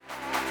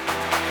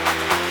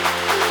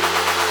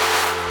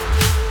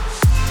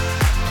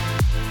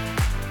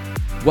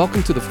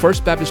Welcome to the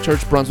First Baptist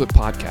Church Brunswick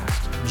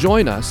podcast.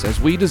 Join us as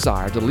we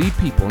desire to lead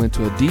people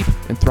into a deep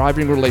and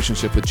thriving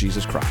relationship with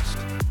Jesus Christ.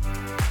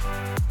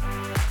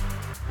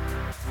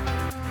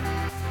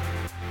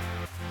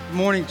 Good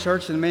morning,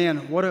 church, and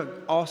man, what an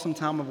awesome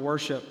time of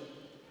worship.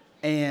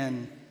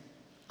 And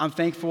I'm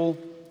thankful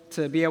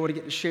to be able to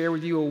get to share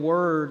with you a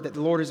word that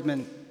the Lord has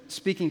been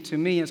speaking to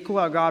me. It's cool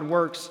how God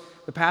works.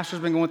 The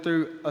pastor's been going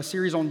through a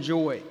series on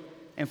joy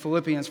in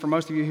Philippians for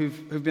most of you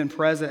who've been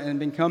present and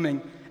been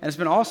coming, and it's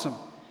been awesome.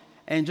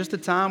 And just a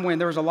time when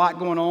there was a lot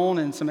going on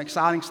and some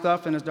exciting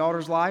stuff in his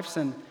daughter's lives,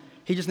 and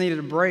he just needed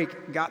a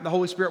break. The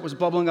Holy Spirit was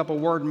bubbling up a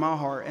word in my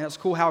heart, and it's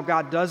cool how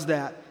God does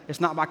that. It's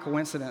not by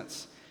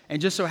coincidence.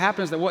 And just so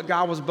happens that what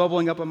God was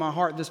bubbling up in my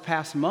heart this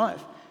past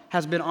month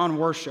has been on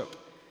worship.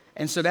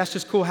 And so that's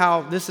just cool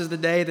how this is the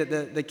day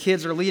that the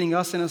kids are leading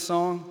us in a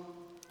song,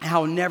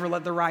 how never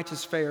let the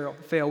righteous fail.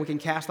 We can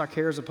cast our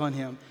cares upon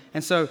him.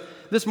 And so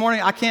this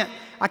morning, I can't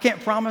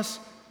promise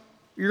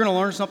you're going to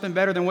learn something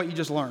better than what you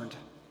just learned.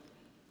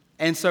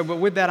 And so, but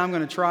with that, I'm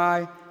going to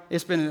try.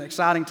 It's been an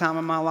exciting time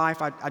in my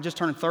life. I just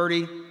turned 30.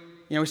 You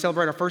know, we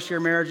celebrate our first year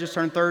of marriage, just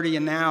turned 30,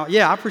 and now,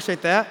 I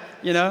appreciate that,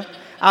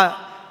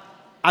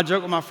 I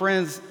joke with my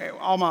friends,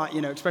 all my,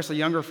 especially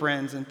younger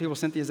friends, and people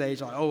Cynthia's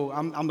age, like, oh,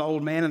 I'm the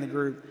old man in the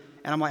group.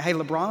 And I'm like, hey,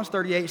 LeBron's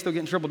 38, still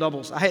getting triple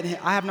doubles. I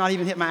have not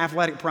even hit my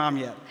athletic prime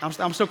yet.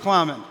 I'm still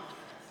climbing.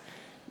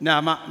 Now,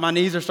 my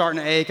knees are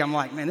starting to ache. I'm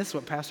like, man, this is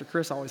what Pastor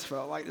Chris always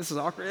felt like. This is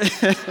awkward.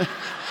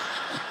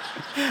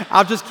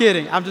 I'm just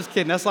kidding.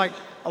 That's like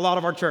a lot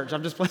of our church.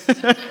 I'm just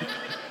playing.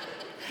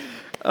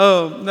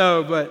 Oh,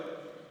 no,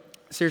 but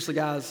seriously,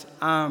 guys,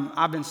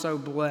 I've been so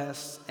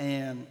blessed.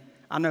 And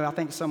I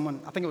think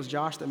it was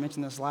Josh that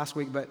mentioned this last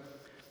week, but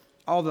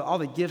all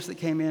the gifts that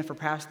came in for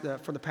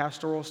the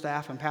pastoral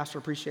staff and pastor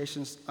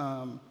appreciations,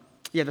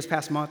 this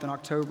past month in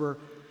October,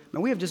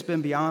 man, we have just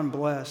been beyond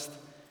blessed.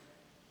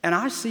 And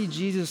I see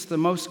Jesus the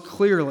most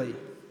clearly,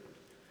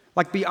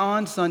 like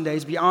beyond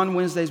Sundays, beyond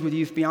Wednesdays with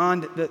youth,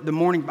 beyond the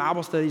morning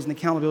Bible studies and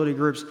accountability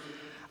groups.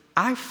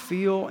 I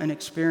feel and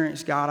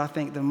experience God, I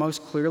think, the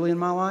most clearly in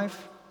my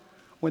life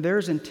when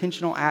there's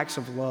intentional acts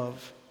of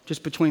love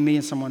just between me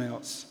and someone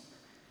else.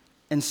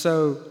 And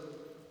so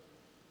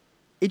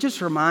it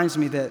just reminds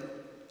me that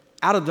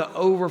out of the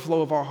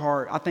overflow of our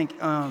heart, I think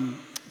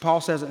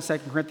Paul says in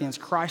 2 Corinthians,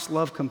 Christ's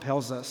love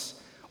compels us.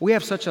 We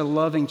have such a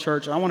loving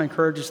church, and I want to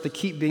encourage us to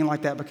keep being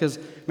like that because,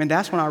 man,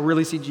 that's when I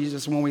really see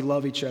Jesus, when we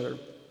love each other.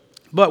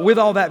 But with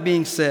all that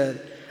being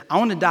said, I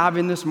want to dive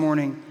in this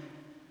morning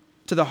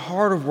to the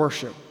heart of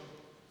worship.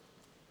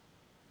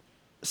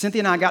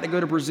 Cynthia and I got to go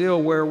to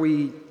Brazil where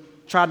we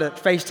tried to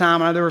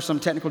FaceTime. I know there were some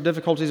technical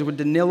difficulties with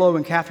Danilo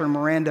and Catherine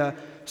Miranda,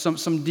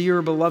 some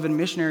dear beloved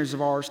missionaries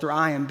of ours through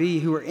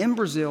IMB who were in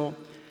Brazil.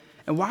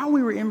 And while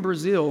we were in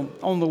Brazil,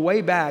 on the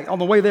way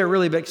there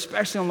really, but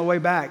especially on the way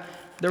back,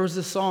 there was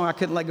this song I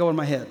couldn't let go in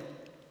my head,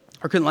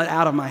 or couldn't let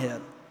out of my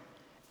head.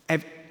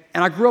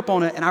 And I grew up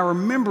on it, and I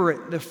remember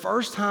it the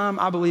first time,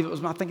 I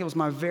think it was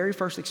my very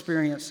first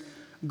experience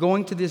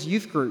going to this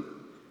youth group.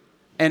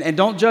 And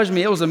don't judge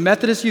me, it was a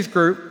Methodist youth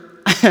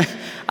group.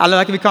 I know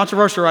that can be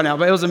controversial right now,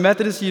 but it was a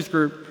Methodist youth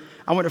group.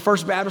 I went to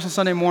First Baptist on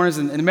Sunday mornings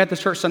and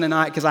Methodist church Sunday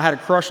night because I had a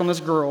crush on this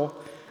girl.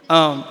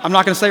 I'm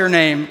not going to say her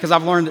name because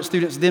I've learned that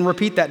students then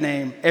repeat that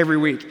name every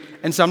week.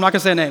 And so I'm not going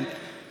to say her name.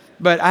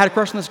 But I had a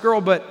crush on this girl,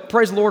 but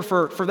praise the Lord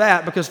for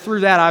that, because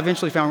through that I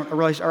eventually found a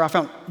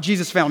relationship,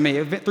 Jesus found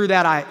me. Through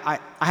that I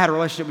had a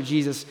relationship with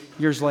Jesus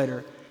years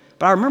later.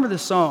 But I remember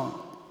this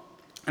song,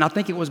 and I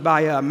think it was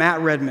by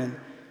Matt Redman.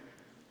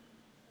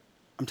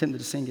 I'm tempted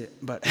to sing it,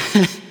 but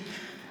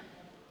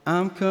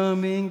I'm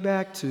coming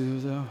back to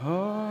the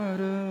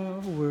heart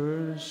of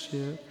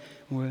worship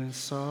where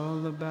it's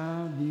all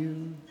about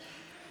you.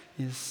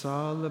 It's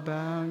all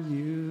about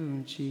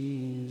you,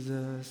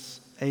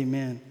 Jesus.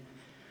 Amen.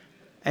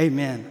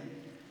 Amen.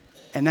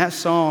 And that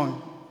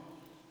song,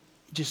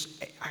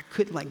 I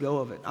couldn't let go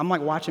of it. I'm like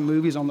watching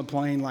movies on the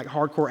plane, like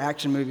hardcore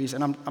action movies,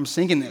 and I'm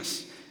singing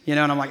this, and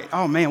I'm like,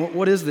 oh man,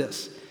 what is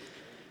this?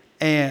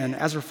 And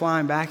as we're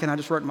flying back, and I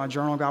just wrote in my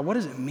journal, God, what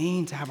does it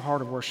mean to have a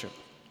heart of worship?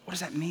 What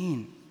does that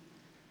mean?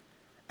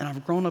 And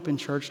I've grown up in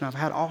church, and I've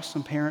had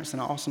awesome parents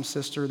and an awesome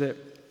sister that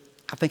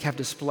I think have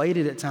displayed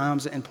it at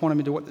times and pointed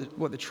me to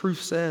what the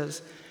truth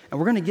says. And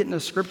we're going to get into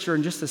scripture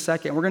in just a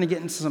second. We're going to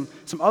get into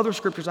some other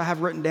scriptures I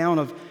have written down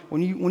of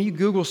when you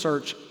Google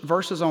search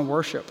verses on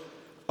worship,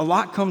 a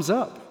lot comes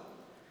up.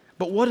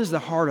 But what is the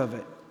heart of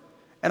it?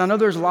 And I know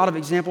there's a lot of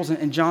examples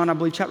in John, I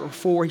believe, chapter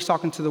 4, he's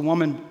talking to the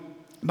woman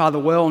by the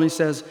well, and he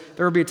says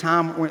there will be a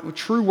time when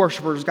true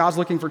worshipers, God's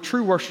looking for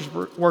true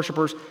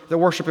worshipers that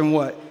worship in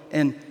what?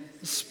 In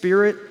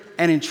spirit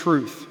and in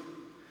truth.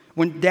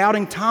 When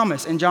doubting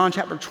Thomas in John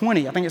chapter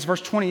 20, I think it's verse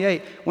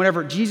 28,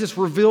 whenever Jesus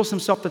reveals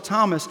himself to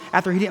Thomas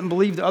after he didn't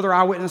believe the other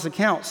eyewitness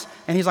accounts,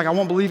 and he's like, I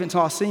won't believe it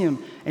until I see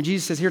him. And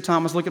Jesus says, here,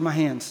 Thomas, look at my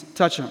hands,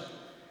 touch them.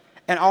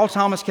 And all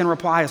Thomas can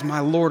reply is, my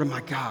Lord and my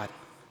God.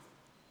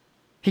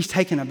 He's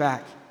taken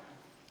aback.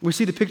 We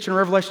see the picture in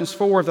Revelations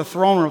 4 of the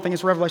throne room. I think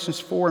it's Revelations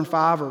 4 and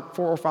 5, or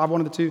 4 or 5,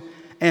 one of the two.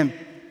 And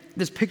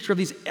this picture of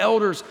these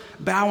elders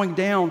bowing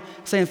down,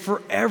 saying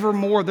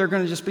forevermore they're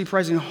going to just be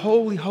praising,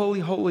 holy, holy,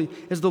 holy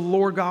is the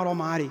Lord God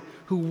Almighty,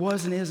 who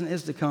was and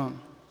is to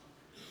come.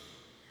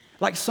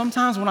 Like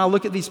sometimes when I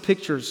look at these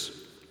pictures,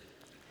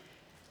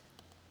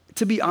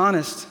 to be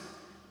honest,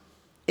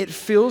 it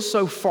feels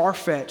so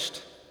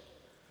far-fetched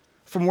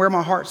from where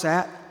my heart's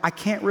at, I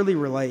can't really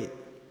relate.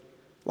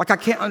 Like I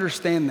can't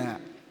understand that.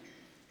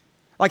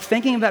 Like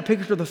thinking of that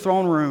picture of the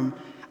throne room,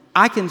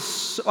 I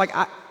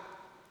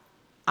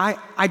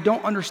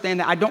don't understand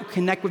that. I don't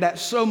connect with that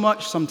so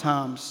much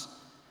sometimes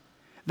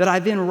that I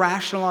then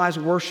rationalize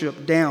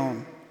worship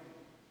down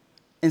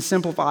and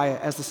simplify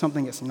it as to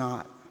something it's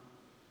not.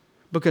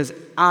 Because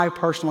I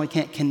personally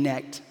can't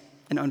connect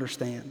and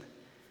understand.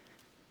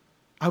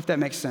 I hope that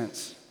makes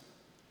sense.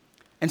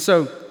 And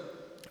so,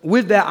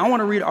 with that, I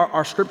want to read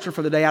our scripture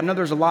for the day. I know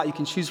there's a lot you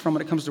can choose from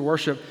when it comes to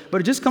worship, but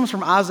it just comes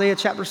from Isaiah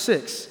chapter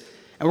 6.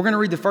 And we're going to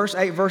read the first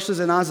 8 verses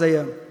in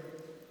Isaiah,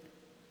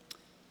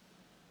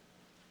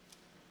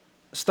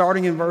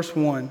 starting in verse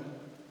 1.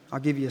 I'll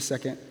give you a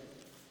second.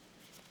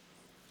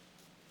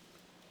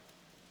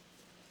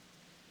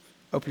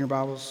 Open your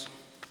Bibles.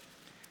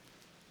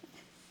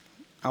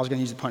 I was going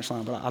to use the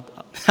punchline, but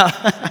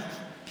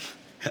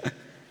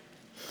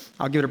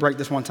I'll give it a break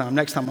this one time.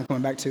 Next time I'm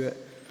coming back to it.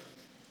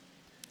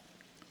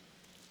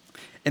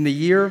 In the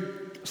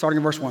year, starting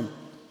in verse 1,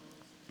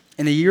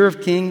 in the year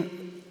of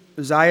King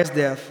Uzziah's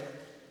death,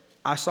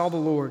 I saw the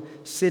Lord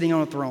sitting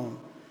on a throne,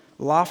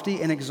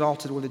 lofty and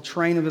exalted, with the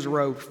train of his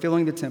robe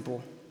filling the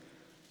temple.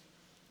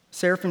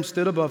 Seraphim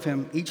stood above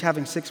him, each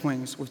having 6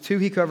 wings. With 2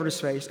 he covered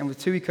his face, and with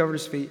 2 he covered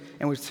his feet,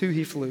 and with 2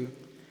 he flew.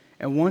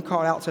 And one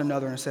called out to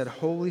another and said,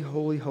 Holy,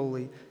 holy,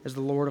 holy is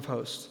the Lord of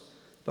hosts.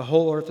 The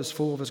whole earth is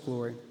full of his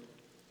glory.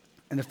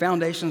 And the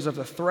foundations of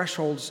the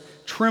thresholds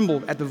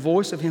trembled at the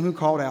voice of him who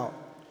called out,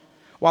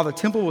 while the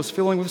temple was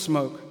filling with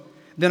smoke.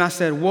 Then I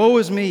said, Woe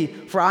is me,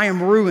 for I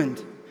am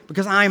ruined,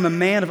 because I am a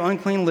man of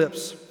unclean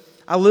lips.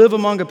 I live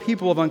among a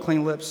people of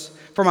unclean lips,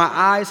 for my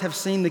eyes have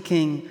seen the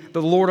King,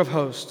 the Lord of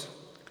hosts.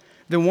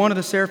 Then one of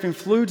the seraphim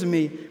flew to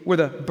me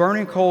with a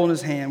burning coal in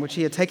his hand, which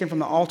he had taken from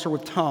the altar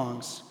with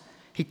tongs.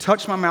 He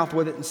touched my mouth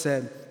with it and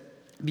said,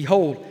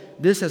 Behold,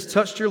 this has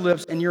touched your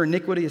lips, and your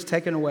iniquity is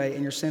taken away,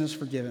 and your sin is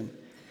forgiven.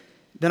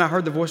 Then I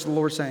heard the voice of the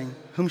Lord saying,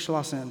 Whom shall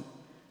I send,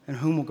 and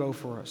whom will go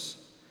for us?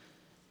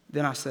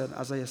 Then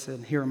Isaiah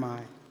said, Here am I,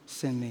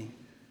 send me.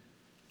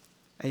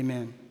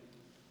 Amen.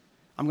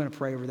 I'm going to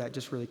pray over that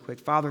just really quick.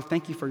 Father,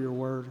 thank you for your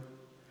word.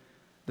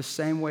 The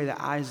same way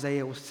that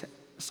Isaiah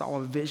saw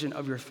a vision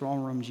of your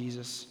throne room,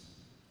 Jesus,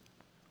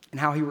 and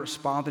how he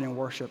responded in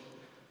worship.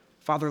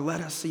 Father, let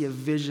us see a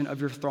vision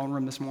of your throne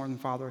room this morning,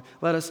 Father.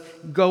 Let us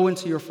go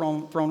into your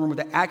throne room with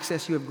the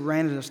access you have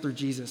granted us through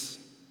Jesus.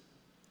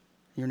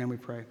 In your name we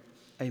pray.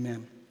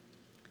 Amen.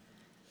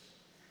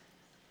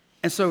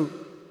 And so,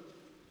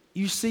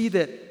 you see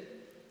that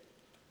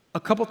a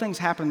couple things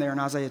happen there in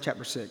Isaiah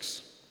chapter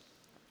 6.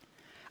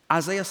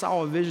 Isaiah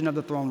saw a vision of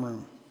the throne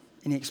room,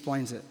 and he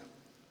explains it.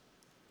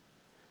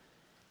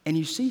 And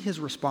you see his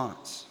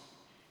response.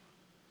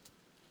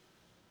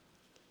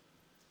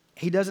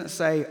 He doesn't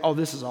say, oh,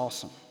 this is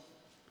awesome.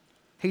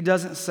 He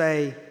doesn't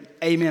say,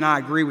 amen, I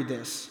agree with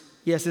this.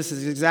 Yes, this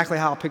is exactly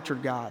how I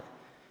pictured God.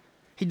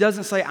 He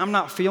doesn't say, I'm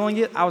not feeling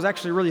it. I was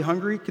actually really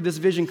hungry. Could this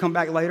vision come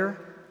back later?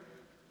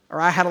 Or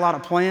I had a lot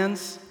of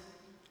plans.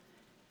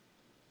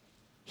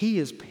 He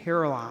is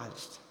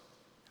paralyzed.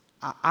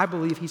 I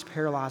believe he's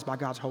paralyzed by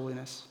God's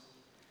holiness.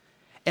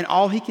 And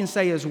all he can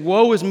say is,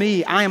 woe is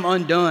me, I am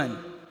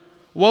undone.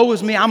 Woe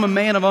is me, I'm a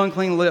man of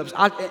unclean lips.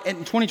 In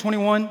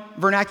 2021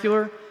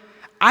 vernacular,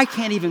 I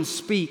can't even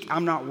speak,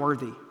 I'm not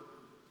worthy.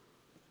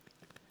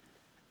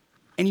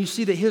 And you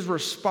see that his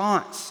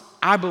response,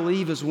 I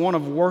believe, is one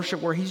of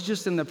worship where he's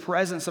just in the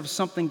presence of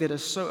something that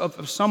is so,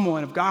 of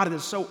someone, of God that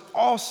is so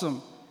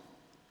awesome.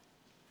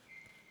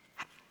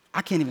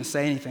 I can't even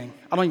say anything.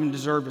 I don't even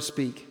deserve to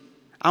speak.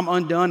 I'm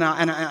undone,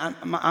 and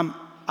I'm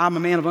a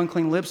man of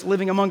unclean lips,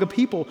 living among a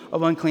people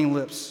of unclean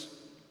lips.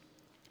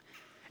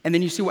 And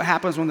then you see what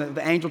happens when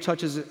the angel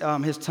touches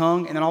his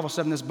tongue, and then all of a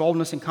sudden this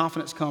boldness and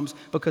confidence comes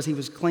because he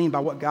was cleaned by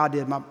what God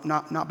did,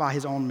 not by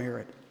his own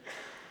merit.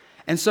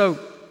 And so,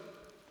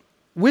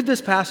 with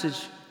this passage,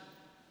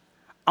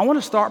 I want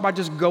to start by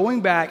just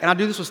going back, and I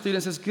do this with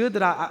students. It's good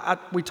that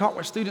we talk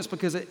with students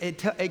because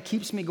it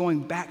keeps me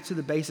going back to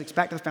the basics,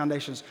 back to the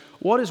foundations.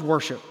 What is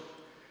worship?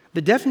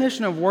 The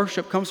definition of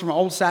worship comes from an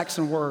old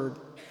Saxon word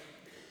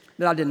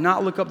that I did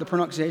not look up the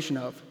pronunciation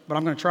of, but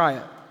I'm going to try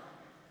it.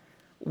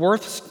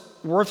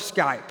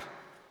 Worthskype,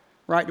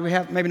 right? Do we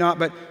have, maybe not,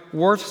 but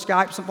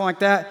Worthskype, something like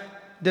that.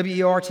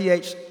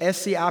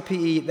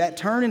 Worthscipe, that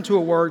turned into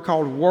a word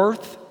called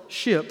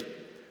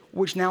worthship,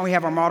 which now we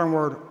have our modern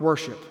word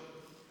worship.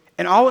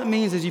 And all it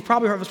means is, you've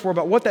probably heard this before,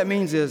 but what that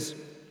means is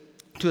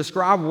to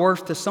ascribe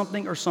worth to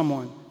something or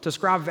someone, to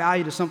ascribe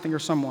value to something or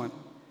someone.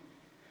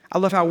 I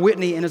love how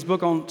Whitney, in his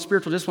book on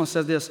spiritual discipline,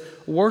 says this: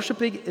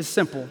 worshiping is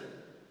simple.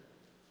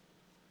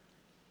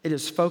 It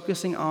is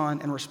focusing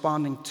on and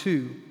responding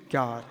to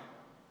God.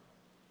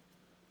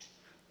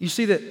 You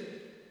see that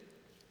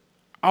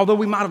Although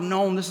we might have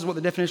known this is what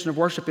the definition of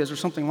worship is or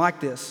something like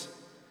this,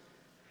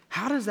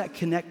 how does that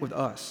connect with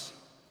us?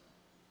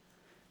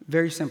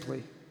 Very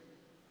simply,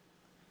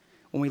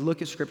 when we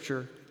look at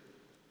Scripture,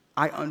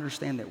 I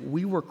understand that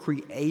we were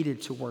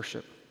created to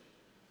worship.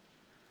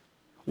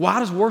 Why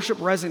does worship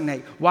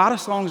resonate? Why do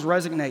songs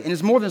resonate? And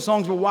it's more than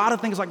songs, but why do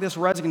things like this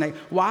resonate?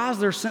 Why is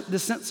there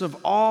this sense of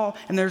awe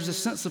and there's this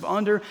sense of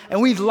wonder?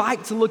 And we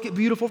like to look at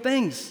beautiful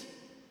things,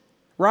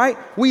 right?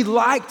 We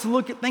like to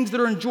look at things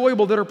that are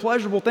enjoyable, that are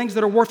pleasurable, things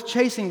that are worth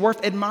chasing,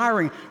 worth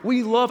admiring.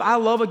 I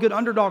love a good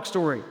underdog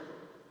story.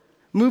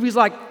 Movies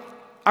like,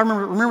 I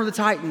remember the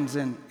Titans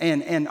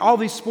and all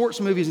these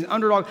sports movies and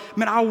underdog.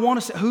 Man, I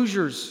want to see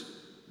Hoosiers.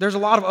 There's a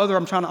lot of other,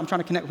 I'm trying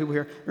to connect with people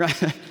here,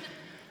 right?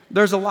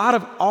 There's a lot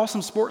of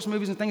awesome sports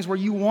movies and things where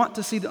you want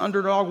to see the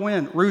underdog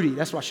win. Rudy,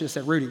 that's what I should have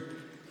said, Rudy.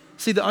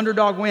 See the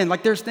underdog win.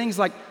 Like there's things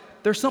like,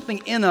 there's something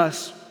in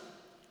us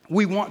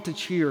we want to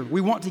cheer. We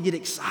want to get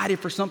excited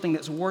for something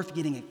that's worth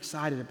getting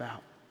excited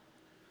about.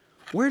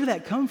 Where did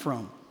that come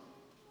from?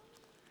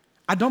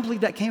 I don't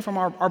believe that came from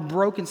our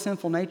broken,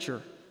 sinful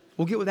nature.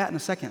 We'll get with that in a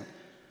second.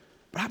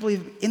 But I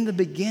believe in the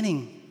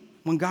beginning,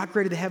 when God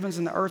created the heavens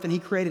and the earth and he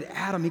created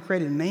Adam, he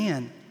created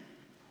man.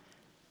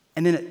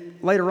 And then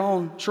later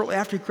on, shortly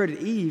after he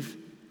created Eve,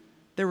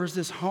 there was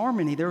this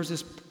harmony, there was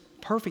this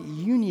perfect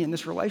union,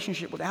 this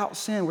relationship without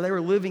sin, where they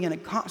were living in a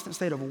constant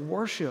state of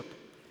worship,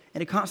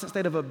 in a constant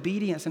state of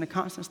obedience, in a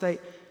constant state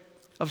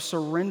of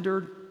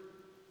surrendered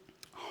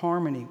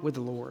harmony with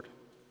the Lord.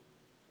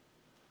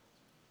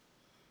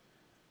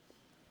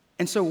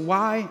 And so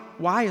why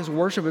is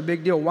worship a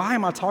big deal? Why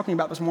am I talking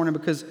about this morning?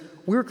 Because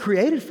we're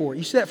created for it.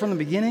 You see that from the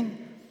beginning.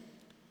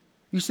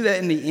 You see that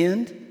in the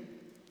end.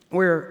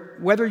 Where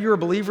whether you're a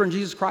believer in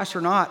Jesus Christ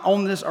or not,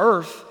 on this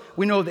earth,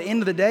 we know at the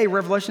end of the day,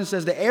 Revelation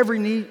says that every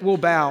knee will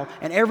bow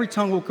and every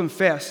tongue will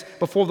confess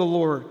before the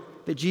Lord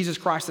that Jesus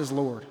Christ is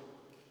Lord.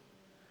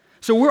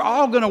 So we're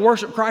all going to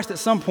worship Christ at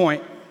some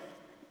point.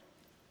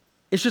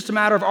 It's just a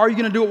matter of, are you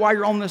going to do it while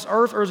you're on this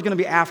earth, or is it going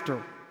to be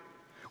after?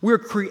 We're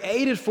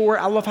created for it.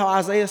 I love how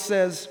Isaiah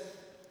says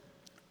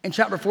in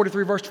chapter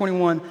 43, verse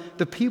 21,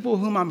 the people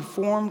whom I'm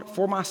formed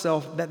for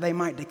myself, that they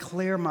might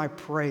declare my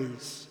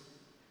praise.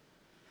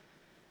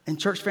 And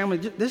church family,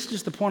 this is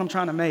just the point I'm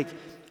trying to make.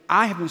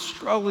 I have been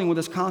struggling with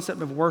this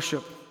concept of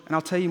worship, and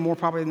I'll tell you more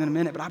probably in a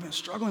minute, but I've been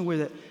struggling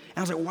with it. And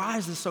I was like, why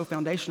is this so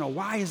foundational?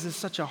 Why is this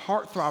such a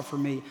heartthrob for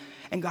me?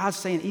 And God's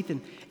saying, Ethan,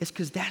 it's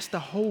because that's the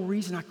whole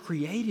reason I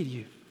created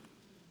you.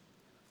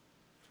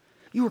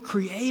 You were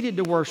created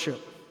to worship.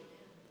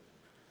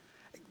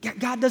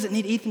 God doesn't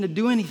need Ethan to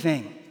do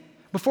anything.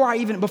 Before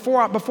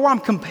I'm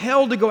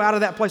compelled to go out of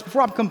that place,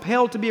 before I'm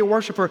compelled to be a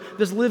worshiper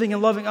that's living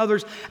and loving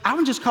others,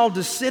 I'm just called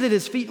to sit at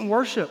his feet and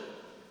worship.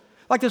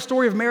 Like the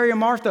story of Mary and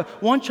Martha.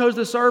 One chose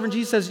to serve, and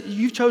Jesus says,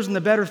 you've chosen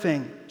the better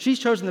thing. She's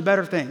chosen the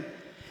better thing.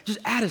 Just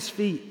at his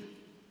feet.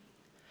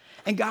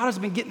 And God has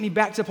been getting me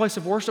back to a place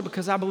of worship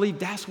because I believe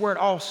that's where it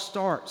all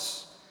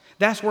starts.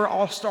 That's where it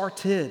all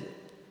started.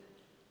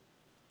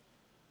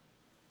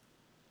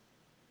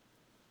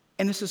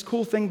 And this is a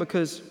cool thing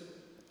because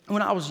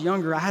when I was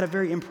younger, I had a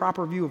very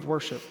improper view of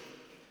worship.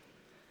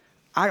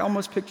 I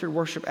almost pictured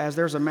worship as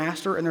there's a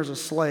master and there's a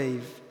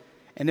slave,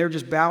 and they're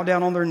just bowed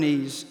down on their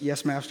knees,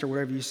 yes, master,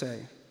 whatever you say.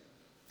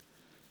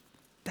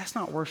 That's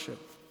not worship.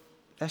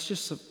 That's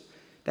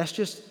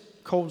just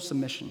cold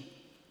submission.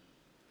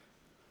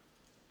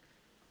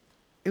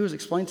 It was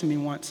explained to me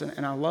once,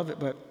 and I love it,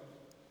 but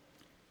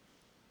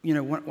you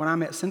know, when I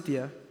met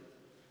Cynthia,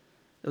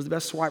 it was the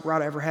best swipe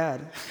right I ever had.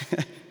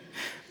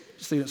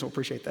 Students will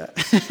appreciate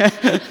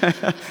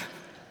that.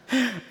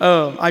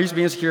 I used to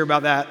be insecure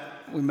about that.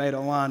 We made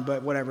online,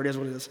 but whatever, it is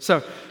what it is.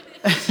 So,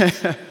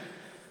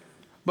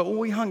 but when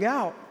we hung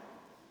out,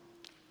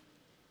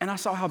 and I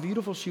saw how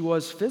beautiful she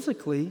was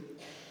physically,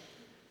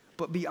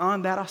 but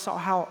beyond that, I saw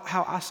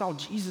how I saw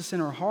Jesus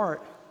in her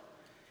heart.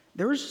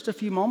 There was just a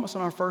few moments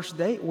on our first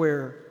date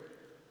where,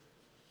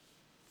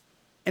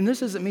 and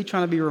this isn't me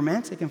trying to be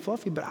romantic and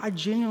fluffy, but I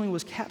genuinely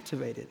was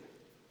captivated.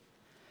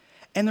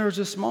 And there was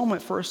this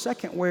moment for a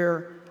second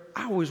where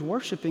I was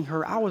worshiping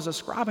her, I was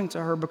ascribing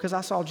to her because I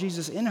saw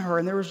Jesus in her,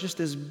 and there was just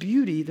this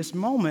beauty, this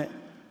moment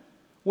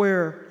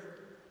where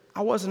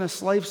I wasn't a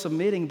slave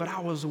submitting, but I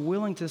was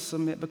willing to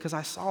submit because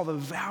I saw the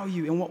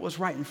value in what was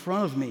right in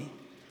front of me.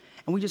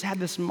 And we just had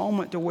this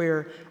moment to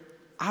where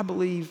I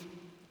believe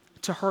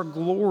to her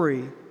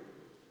glory,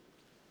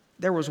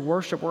 there was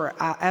worship where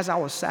as I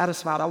was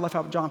satisfied, I love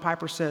how John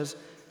Piper says,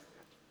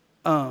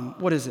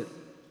 what is it?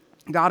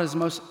 God is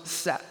most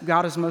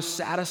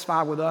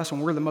satisfied with us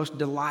when we're the most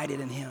delighted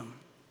in him,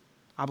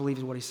 I believe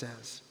is what he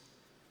says.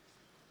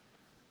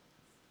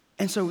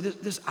 And so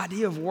this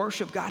idea of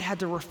worship, God had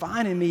to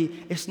refine in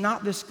me. It's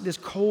not this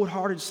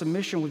cold-hearted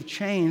submission with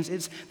chains.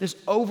 It's this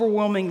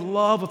overwhelming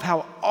love of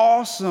how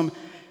awesome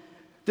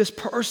this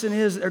person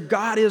is, or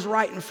God is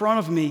right in front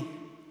of me,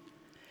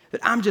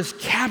 that I'm just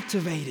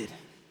captivated.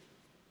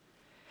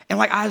 And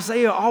like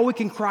Isaiah, all we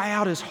can cry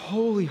out is,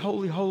 holy,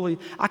 holy, holy.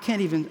 I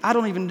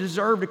don't even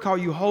deserve to call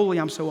you holy.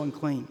 I'm so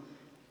unclean.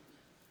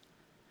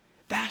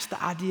 That's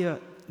the idea.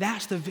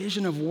 That's the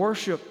vision of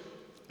worship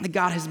that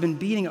God has been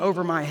beating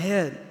over my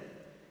head.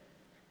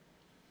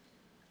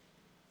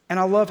 And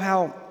I love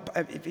how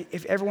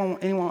if anyone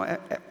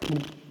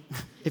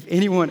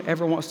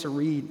ever wants to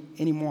read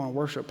any more on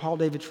worship, Paul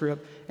David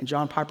Tripp and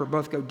John Piper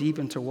both go deep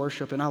into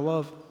worship. And I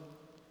love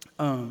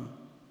a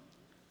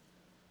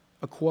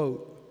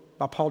quote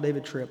by Paul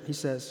David Tripp. He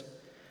says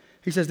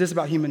this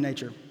about human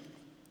nature.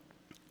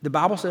 The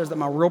Bible says that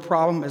my real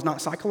problem is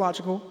not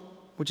psychological,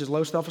 which is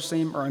low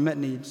self-esteem or unmet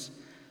needs,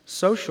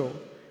 social,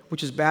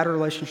 which is bad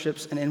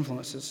relationships and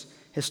influences,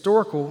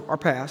 historical, our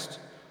past,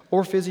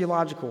 or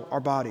physiological,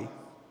 our body.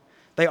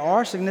 They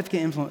are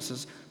significant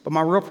influences, but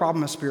my real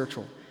problem is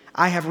spiritual.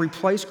 I have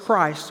replaced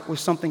Christ with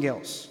something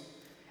else.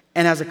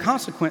 And as a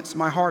consequence,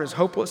 my heart is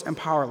hopeless and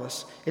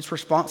powerless. Its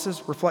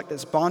responses reflect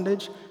its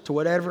bondage to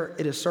whatever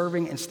it is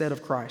serving instead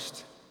of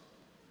Christ.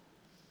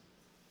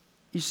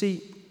 You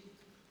see,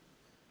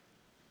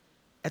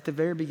 at the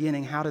very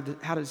beginning, how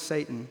did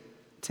Satan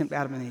tempt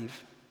Adam and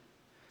Eve?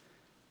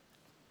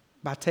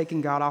 By taking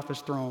God off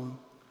his throne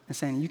and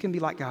saying, you can be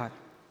like God.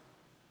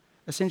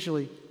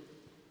 Essentially,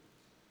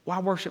 why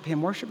worship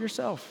him? Worship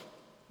yourself.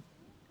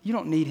 You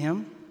don't need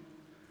him.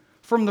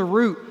 From the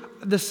root,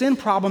 the sin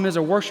problem is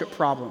a worship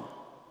problem.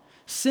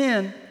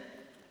 Sin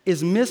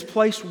is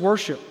misplaced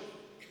worship.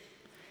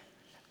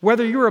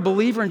 Whether you're a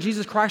believer in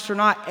Jesus Christ or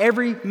not,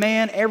 every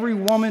man, every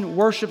woman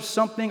worships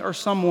something or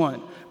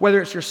someone.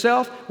 Whether it's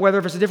yourself, whether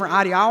it's a different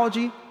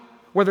ideology,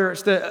 whether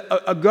it's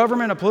a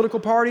government, a political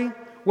party,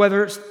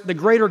 whether it's the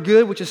greater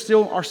good, which is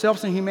still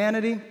ourselves and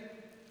humanity,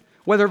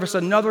 whether it's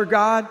another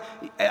God.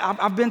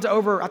 I've been to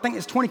over, I think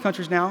it's 20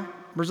 countries now.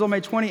 Brazil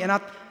made 20,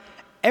 and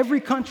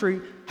every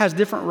country has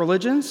different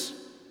religions,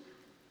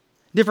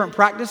 different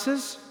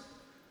practices,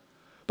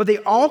 but they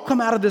all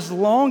come out of this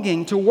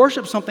longing to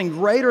worship something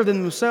greater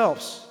than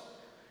themselves.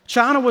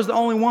 China was the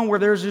only one where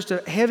there's just a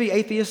heavy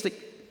atheistic,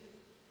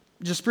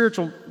 just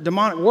spiritual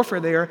demonic warfare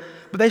there,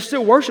 but they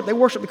still worship. They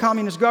worship the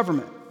communist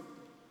government.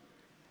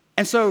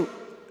 And so,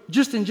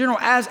 just in general,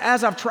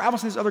 as I've traveled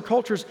to these other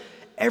cultures,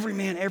 every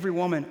man, every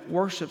woman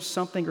worships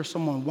something or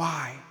someone.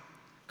 Why?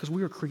 Because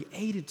we were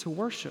created to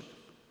worship.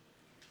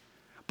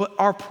 But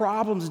our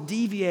problems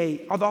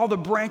deviate, all the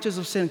branches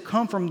of sin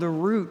come from the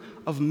root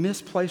of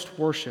misplaced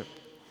worship.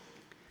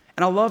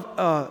 And I love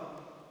Paul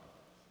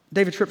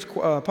David Tripp's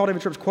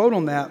quote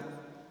on that.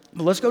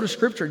 But let's go to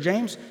Scripture.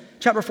 James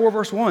chapter 4,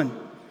 verse 1.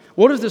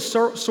 What is the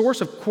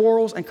source of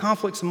quarrels and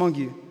conflicts among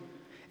you?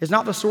 Is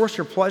not the source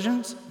your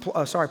pleasures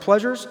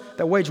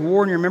that wage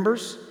war in your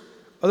members?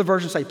 Other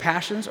versions say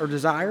passions or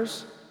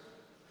desires.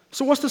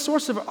 So what's the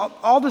source of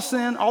all the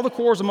sin, all the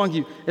quarrels among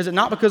you? Is it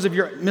not because of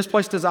your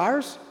misplaced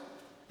desires?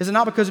 Is it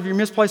not because of your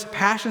misplaced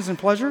passions and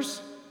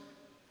pleasures?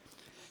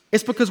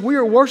 It's because we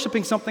are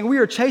worshiping something, we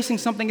are chasing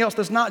something else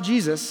that's not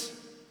Jesus,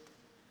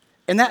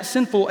 and that's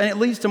sinful, and it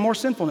leads to more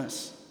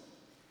sinfulness.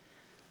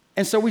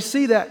 And so we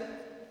see that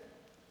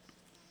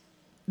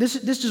this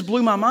just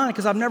blew my mind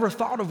because I've never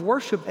thought of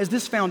worship as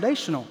this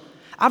foundational.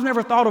 I've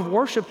never thought of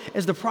worship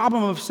as the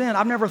problem of sin.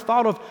 I've never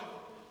thought of,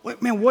 what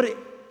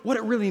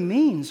it really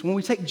means when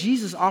we take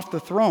Jesus off the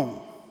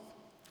throne.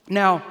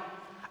 Now,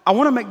 I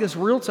want to make this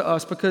real to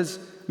us because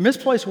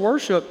misplaced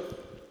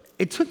worship,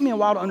 it took me a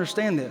while to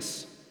understand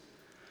this.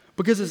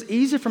 Because it's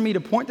easy for me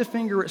to point the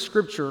finger at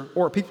Scripture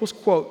or at people's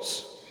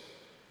quotes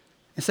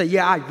and say,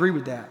 yeah, I agree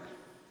with that.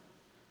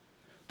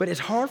 But it's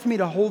hard for me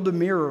to hold the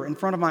mirror in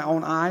front of my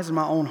own eyes and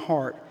my own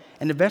heart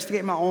and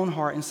investigate my own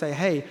heart and say,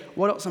 hey,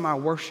 what else am I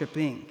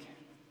worshiping?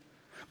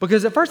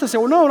 Because at first I say,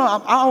 well, no,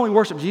 I only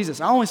worship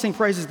Jesus. I only sing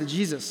praises to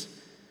Jesus.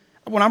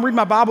 When I'm reading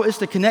my Bible, it's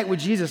to connect with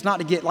Jesus, not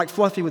to get like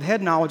fluffy with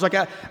head knowledge. Like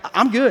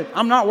I'm good.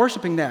 I'm not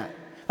worshiping that.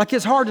 Like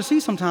it's hard to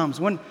see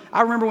sometimes. When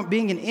I remember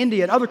being in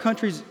India and other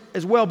countries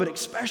as well, but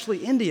especially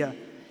India,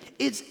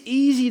 it's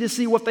easy to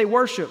see what they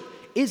worship.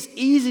 It's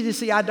easy to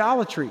see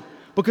idolatry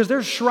because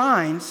there's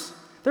shrines.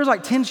 There's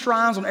like 10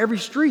 shrines on every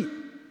street.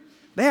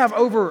 They have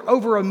over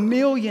 1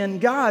 million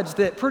gods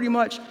that pretty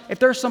much, if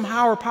there's some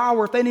higher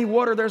power, if they need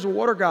water, there's a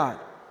water god.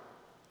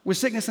 With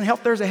sickness and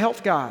health, there's a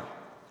health god.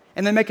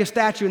 And they make a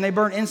statue and they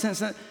burn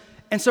incense.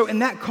 And so in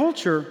that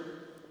culture,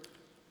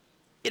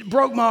 it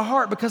broke my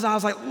heart because I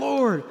was like,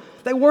 Lord,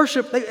 they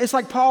worship. It's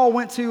like Paul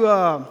went to,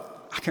 I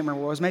can't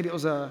remember what it was. Maybe it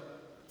was, what'd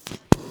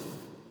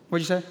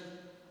you say?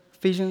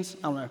 Ephesians?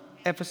 I don't know.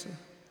 Ephesus?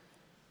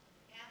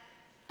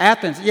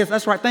 Athens. Yes,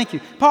 that's right. Thank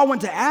you. Paul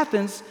went to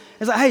Athens.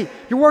 It's like, hey,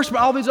 you're worshiping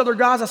all these other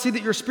gods. I see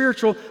that you're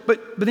spiritual,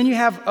 but then you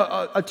have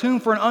a tomb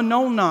for an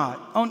unknown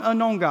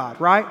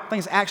God, right? I think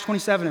it's Acts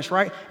 27-ish,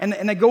 right? And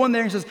they go in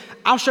there and he says,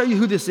 I'll show you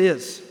who this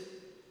is.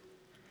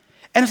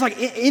 And it's like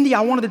in India,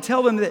 I wanted to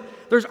tell them that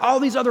there's all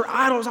these other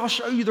idols. I'll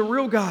show you the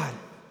real God.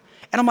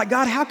 And I'm like,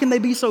 God, how can they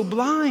be so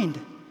blind?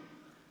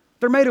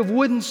 They're made of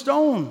wood and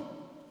stone.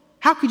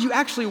 How could you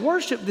actually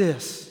worship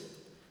this?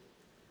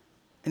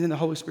 And then the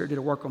Holy Spirit did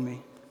a work on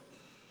me.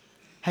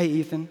 Hey,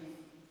 Ethan,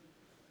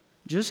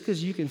 just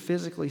because you can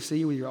physically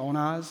see with your own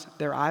eyes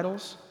their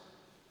idols,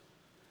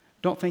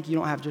 don't think you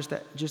don't have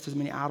just as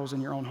many idols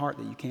in your own heart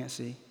that you can't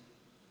see.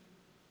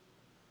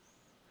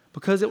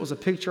 Because it was a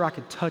picture, I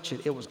could touch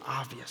it. It was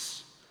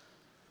obvious.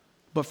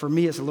 But for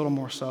me, it's a little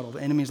more subtle.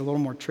 The enemy is a little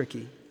more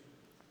tricky.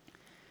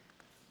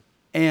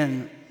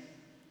 And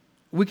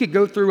we could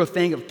go through a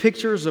thing of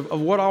pictures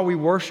of what all we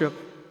worship.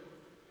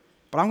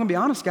 But I'm going to be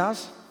honest,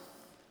 guys.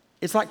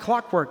 It's like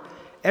clockwork.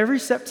 Every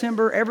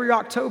September, every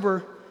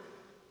October,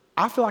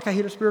 I feel like I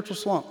hit a spiritual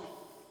slump.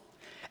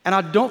 And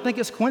I don't think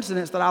it's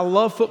coincidence that I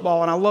love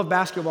football and I love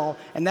basketball,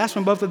 and that's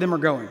when both of them are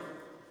going.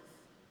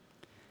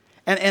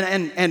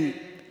 And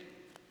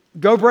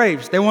go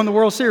Braves. They won the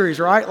World Series,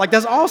 right? Like,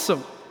 that's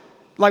awesome.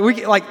 I know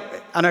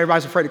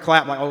everybody's afraid to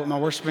clap. Like, oh, am I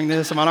worshiping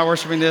this? Am I not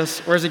worshiping this?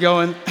 Where's it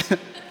going?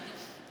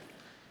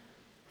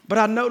 But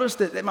I noticed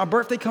that my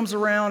birthday comes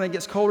around and it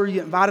gets colder. You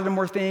get invited to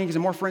more things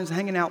and more friends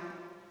hanging out.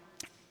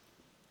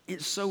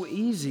 It's so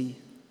easy.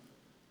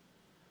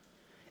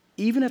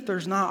 Even if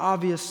there's not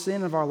obvious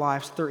sin of our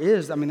lives, there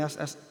is. I mean, I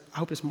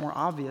hope it's more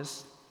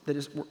obvious that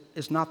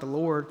it's not the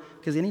Lord.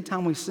 Because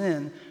anytime we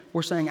sin,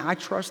 we're saying, I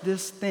trust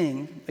this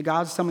thing that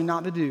God's telling me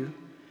not to do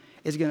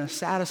is going to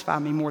satisfy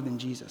me more than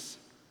Jesus.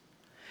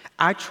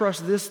 I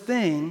trust this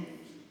thing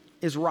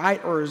is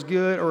right or is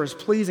good or is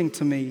pleasing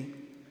to me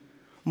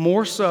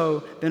more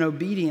so than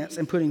obedience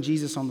and putting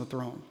Jesus on the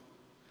throne.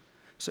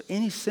 So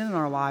any sin in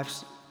our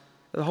lives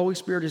that the Holy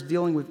Spirit is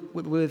dealing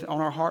with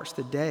on our hearts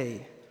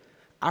today,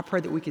 I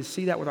pray that we can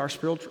see that with our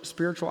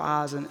spiritual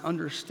eyes and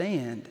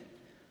understand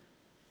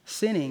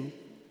sinning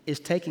is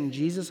taking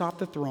Jesus off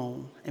the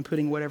throne and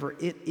putting whatever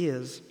it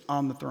is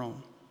on the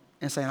throne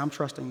and saying, I'm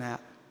trusting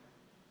that.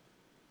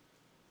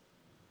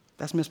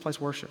 That's misplaced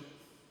worship.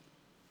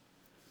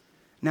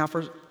 Now,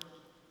 for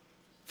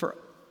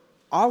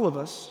all of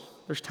us,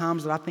 there's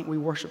times that I think we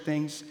worship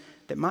things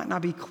that might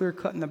not be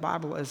clear-cut in the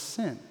Bible as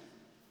sin.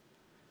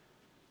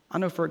 I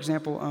know, for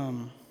example,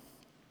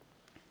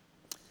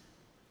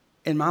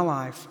 in my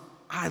life,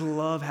 I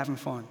love having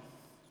fun.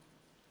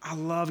 I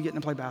love getting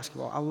to play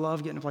basketball. I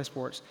love getting to play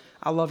sports.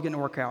 I love getting to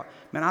work out.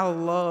 Man, I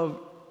love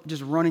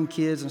just running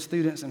kids and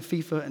students and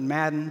FIFA and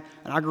Madden.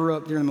 And I grew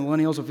up during the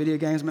millennials with video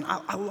games. Man,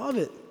 I love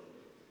it.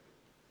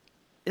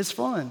 It's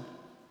fun.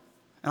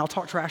 And I'll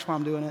talk trash while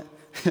I'm doing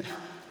it.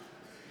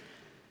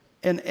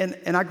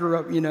 And I grew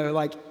up,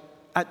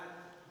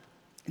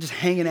 just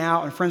hanging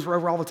out, and friends were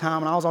over all the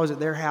time, and I was always at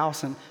their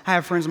house. And I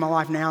have friends in my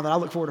life now that I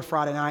look forward to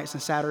Friday nights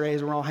and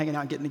Saturdays. We're all hanging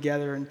out and getting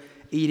together and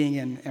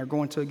eating or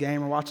going to a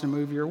game or watching a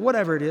movie or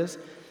whatever it is.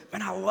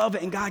 And I love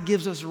it, and God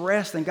gives us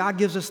rest, and God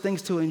gives us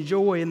things to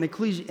enjoy.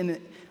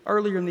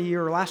 Earlier in the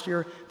year or last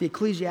year, the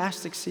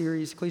Ecclesiastes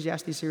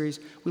series,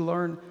 we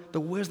learned the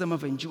wisdom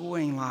of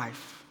enjoying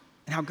life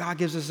and how God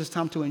gives us this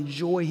time to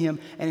enjoy Him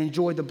and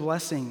enjoy the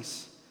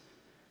blessings.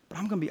 But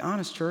I'm going to be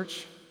honest,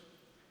 church.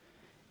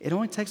 It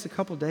only takes a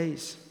couple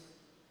days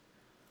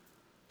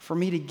for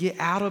me to get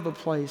out of a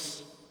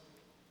place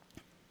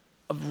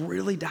of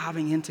really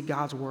diving into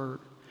God's Word,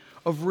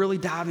 of really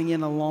diving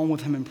in alone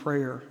with Him in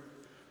prayer,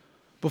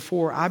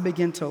 before I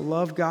begin to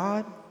love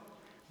God,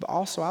 but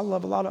also I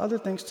love a lot of other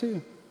things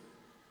too.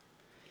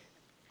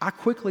 I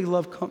quickly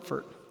love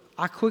comfort.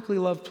 I quickly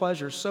love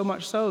pleasure, so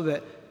much so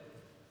that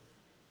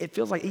it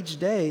feels like each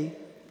day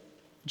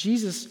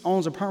Jesus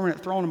owns a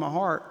permanent throne in my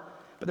heart,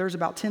 but there's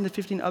about 10 to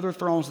 15 other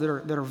thrones that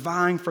are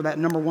vying for that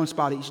number one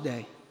spot each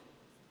day.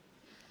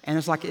 And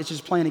it's like it's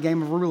just playing a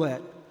game of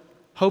roulette,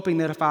 hoping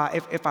that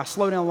if I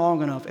slow down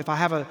long enough, if I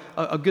have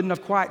a good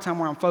enough quiet time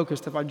where I'm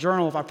focused, if I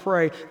journal, if I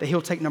pray, that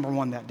He'll take number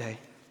one that day.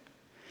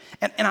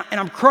 And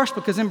I'm crushed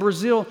because in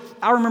Brazil,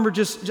 I remember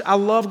I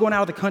love going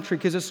out of the country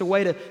because it's a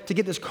way to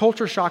get this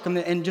culture shock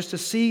and just to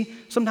see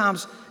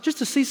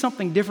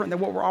something different than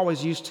what we're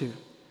always used to.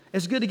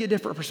 It's good to get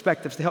different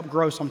perspectives to help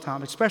grow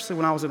sometimes, especially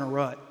when I was in a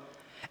rut.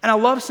 And I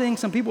love seeing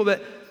some people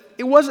that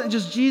it wasn't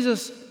just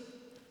Jesus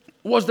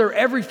was their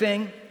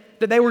everything,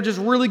 that they were just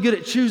really good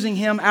at choosing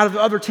Him out of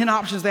the other 10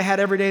 options they had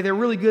every day. They're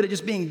really good at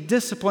just being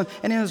disciplined.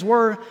 And in His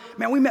Word,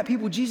 man, we met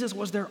people, Jesus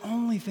was their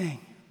only thing.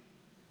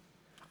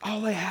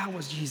 All they had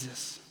was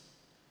Jesus.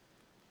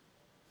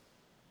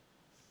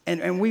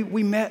 And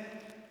we met,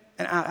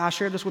 and I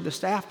shared this with the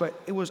staff, but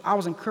I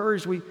was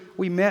encouraged.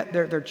 We met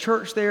their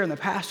church there and the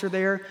pastor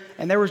there,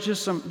 and there was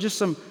just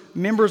some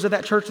members of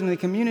that church in the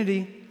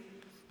community.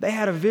 They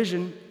had a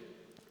vision.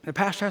 The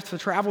pastor has to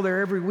travel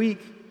there every week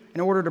in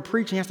order to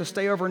preach, and he has to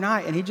stay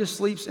overnight, and he just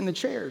sleeps in the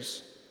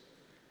chairs.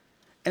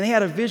 And they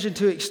had a vision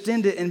to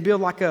extend it and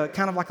build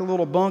kind of like a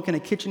little bunk and a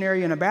kitchen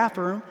area and a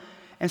bathroom.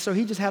 And so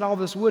he just had all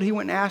this wood. He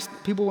went and asked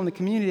people in the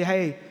community,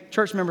 hey,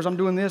 church members, I'm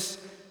doing this.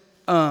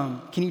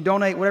 Can you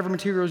donate whatever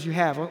materials you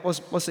have?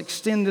 Let's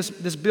extend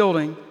this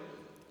building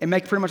and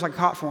make pretty much like a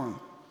cot for them.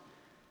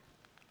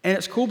 And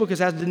it's cool because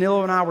as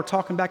Danilo and I were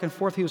talking back and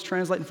forth, he was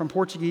translating from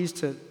Portuguese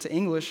to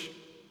English.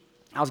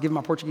 I was giving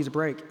my Portuguese a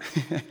break.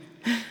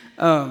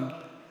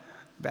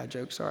 Bad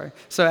joke, sorry.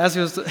 So as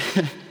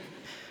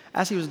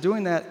he was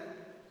doing that,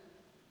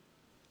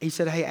 he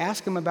said, hey,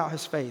 ask him about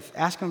his faith.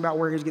 Ask him about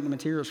where he's getting the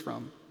materials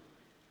from.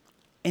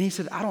 And he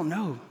said, I don't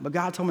know, but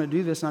God told me to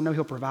do this, and I know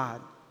He'll provide.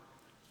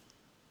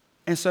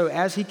 And so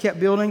as he kept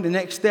building, the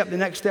next step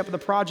of the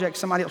project,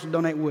 somebody else would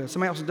donate wood,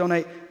 somebody else would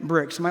donate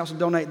bricks, somebody else would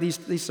donate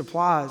these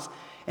supplies.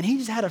 And he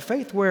just had a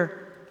faith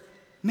where,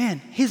 man,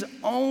 his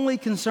only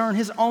concern,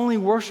 his only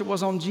worship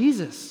was on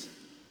Jesus.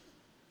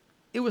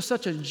 It was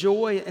such a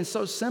joy and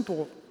so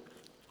simple.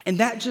 And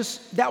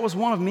that was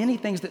one of many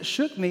things that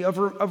shook me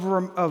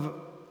of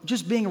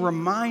just being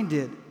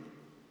reminded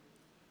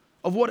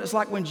of what it's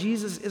like when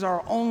Jesus is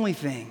our only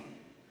thing.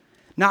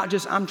 Not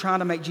just, I'm trying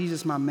to make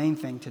Jesus my main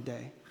thing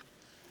today.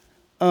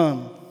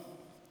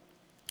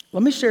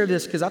 Let me share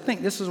this because I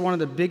think this is one of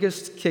the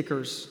biggest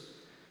kickers.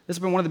 This has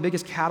been one of the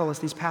biggest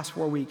catalysts these past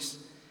 4 weeks.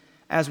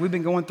 As we've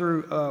been going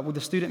through with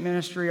the student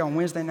ministry on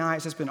Wednesday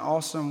nights, it's been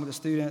awesome with the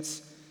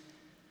students.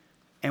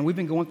 And we've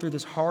been going through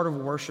this Heart of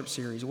Worship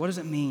series. What does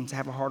it mean to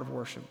have a heart of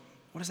worship?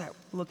 What does that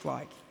look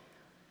like?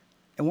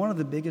 And one of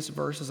the biggest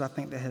verses I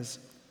think that has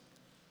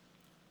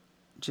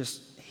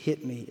just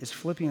hit me is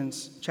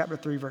Philippians chapter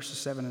 3, verses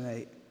 7 and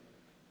 8.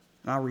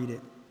 And I'll read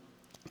it.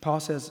 Paul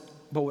says,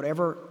 "But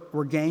whatever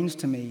were gains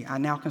to me, I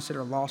now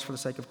consider loss for the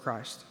sake of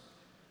Christ.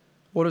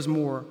 What is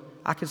more,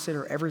 I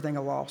consider everything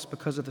a loss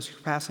because of the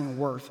surpassing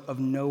worth of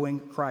knowing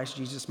Christ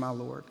Jesus my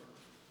Lord."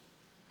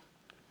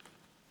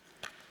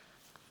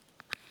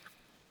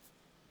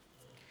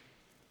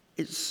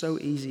 It's so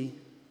easy.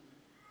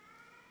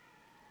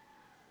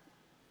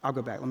 I'll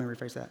go back. Let me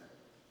rephrase that.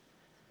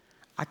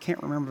 I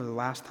can't remember the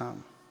last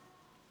time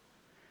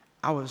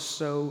I was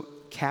so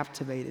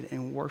captivated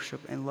in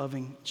worship and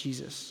loving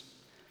Jesus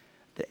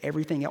that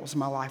everything else in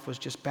my life was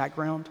just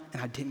background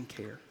and I didn't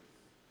care.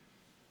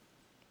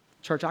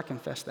 Church, I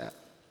confess that.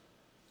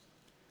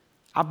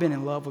 I've been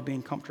in love with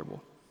being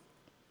comfortable.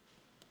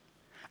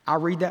 I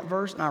read that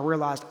verse and I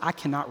realized I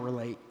cannot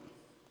relate.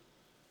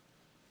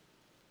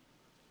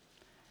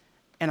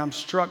 And I'm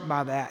struck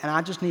by that. And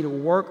I just need a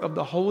work of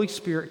the Holy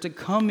Spirit to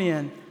come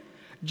in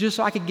just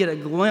so I could get a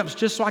glimpse,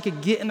 just so I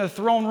could get in the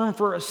throne room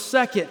for a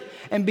second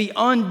and be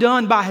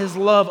undone by His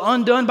love,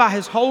 undone by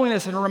His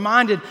holiness, and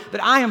reminded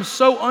that I am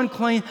so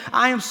unclean,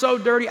 I am so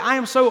dirty,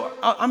 I'm so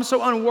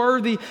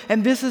unworthy,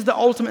 and this is the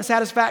ultimate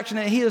satisfaction,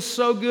 and He is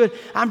so good.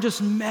 I'm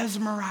just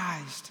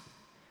mesmerized.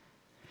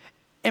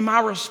 And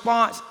my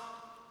response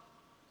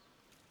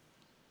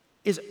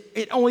is,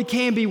 it only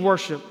can be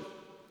worship.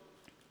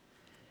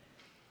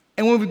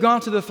 And when we've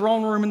gone to the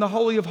throne room in the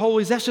Holy of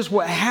Holies, that's just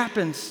what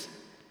happens.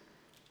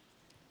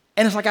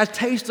 And it's like I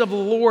taste of the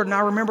Lord, and I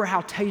remember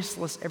how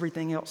tasteless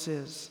everything else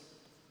is.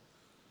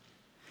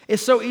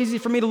 It's so easy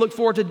for me to look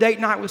forward to date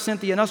night with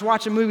Cynthia and us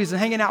watching movies and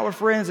hanging out with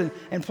friends and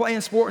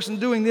playing sports and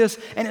doing this.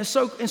 And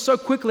so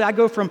quickly I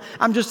go from,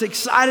 I'm just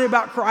excited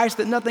about Christ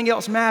that nothing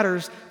else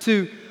matters,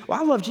 to, well,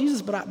 I love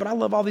Jesus, but I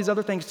love all these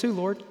other things too,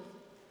 Lord.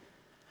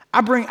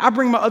 I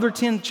bring my other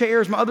 10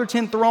 chairs, my other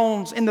 10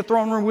 thrones in the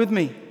throne room with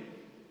me,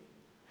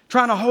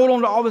 trying to hold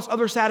on to all this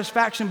other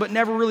satisfaction, but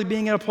never really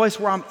being in a place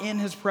where I'm in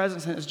His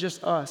presence and it's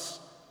just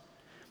us.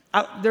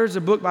 There's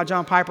a book by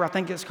John Piper, I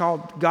think it's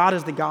called God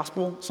is the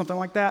Gospel, something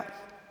like that.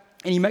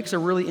 And he makes a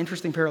really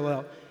interesting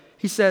parallel.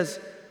 He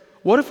says,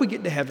 what if we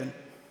get to heaven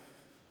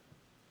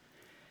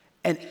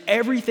and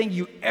everything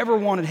you ever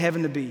wanted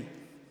heaven to be,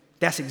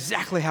 that's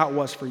exactly how it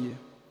was for you?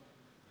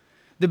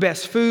 The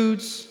best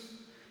foods,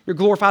 your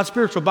glorified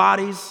spiritual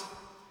bodies,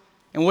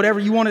 and whatever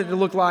you wanted it to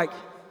look like.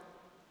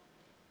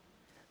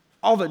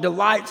 All the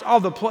delights, all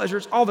the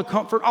pleasures, all the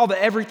comfort, all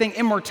the everything,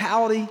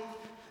 immortality,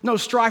 no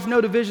strife, no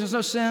divisions,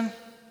 no sin.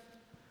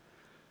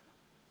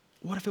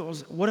 What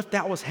if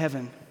that was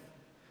heaven,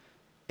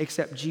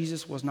 except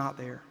Jesus was not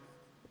there?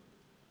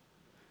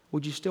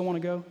 Would you still want to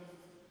go?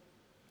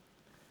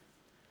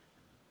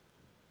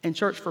 In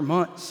church for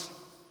months,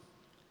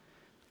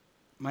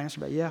 my answer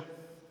would be yeah.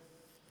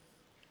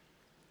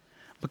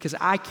 Because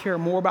I care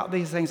more about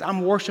these things.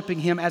 I'm worshiping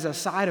Him as a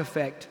side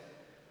effect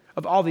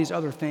of all these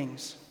other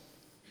things.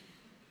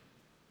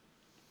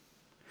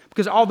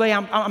 Because all day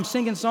I'm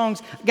singing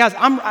songs. Guys,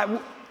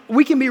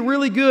 we can be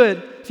really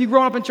good, if you've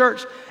grown up in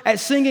church, at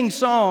singing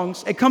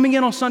songs, at coming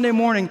in on Sunday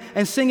morning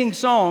and singing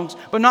songs,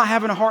 but not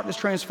having a heart that's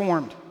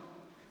transformed.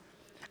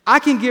 I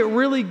can get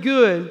really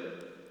good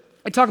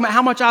at talking about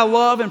how much I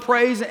love and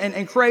praise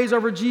and craze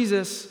over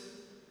Jesus,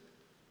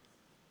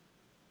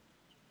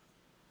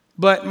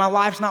 but my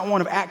life's not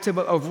one of active,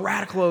 but of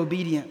radical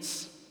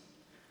obedience,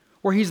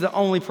 where He's the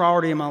only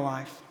priority in my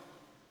life.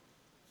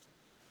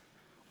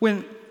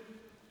 When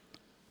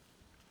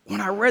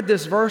I read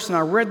this verse and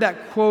I read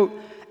that quote,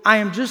 I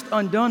am just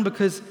undone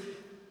because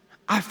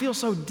I feel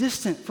so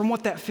distant from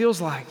what that feels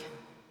like.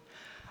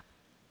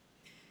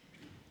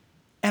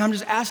 And I'm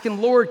just asking,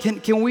 Lord,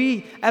 can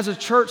we as a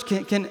church,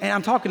 and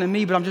I'm talking to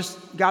me, but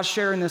God's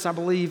sharing this, I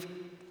believe.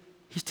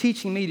 He's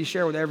teaching me to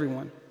share with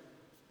everyone.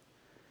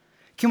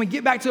 Can we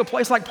get back to a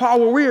place like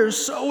Paul where we are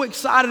so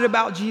excited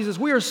about Jesus?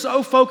 We are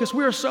so focused.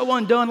 We are so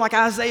undone like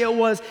Isaiah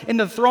was in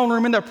the throne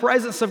room, in the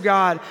presence of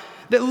God,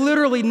 that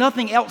literally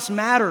nothing else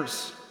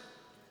matters.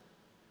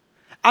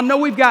 I know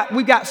we've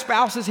got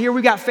spouses here,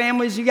 we've got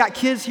families, you got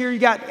kids here,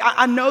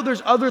 I know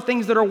there's other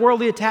things that are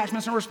worldly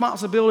attachments and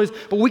responsibilities,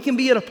 but we can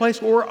be at a place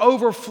where we're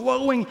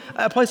overflowing,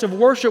 a place of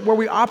worship where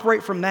we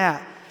operate from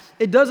that.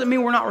 It doesn't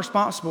mean we're not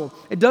responsible.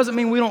 It doesn't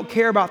mean we don't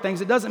care about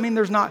things. It doesn't mean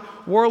there's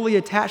not worldly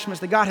attachments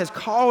that God has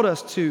called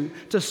us to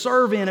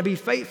serve in and be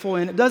faithful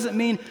in. It doesn't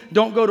mean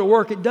don't go to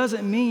work. It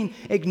doesn't mean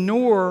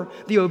ignore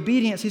the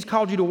obedience He's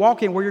called you to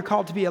walk in where you're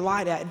called to be a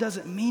light at. It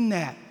doesn't mean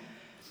that.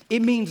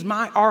 It means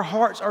our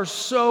hearts are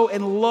so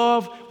in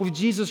love with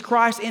Jesus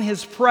Christ in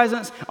His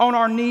presence, on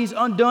our knees,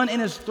 undone in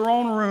His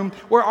throne room,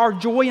 where our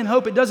joy and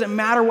hope, it doesn't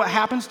matter what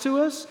happens to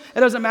us. It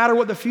doesn't matter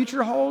what the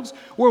future holds.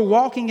 We're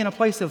walking in a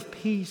place of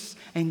peace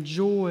and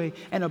joy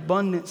and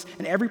abundance.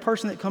 And every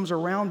person that comes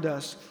around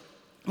us,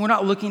 we're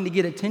not looking to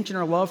get attention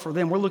or love for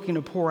them. We're looking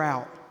to pour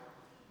out.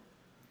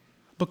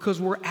 Because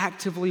we're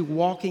actively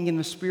walking in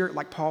the Spirit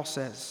like Paul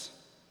says.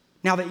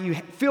 Now that you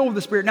filled with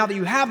the Spirit, now that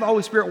you have the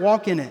Holy Spirit,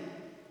 walk in it.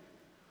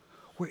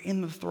 We're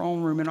in the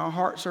throne room and our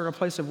hearts are a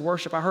place of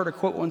worship. I heard a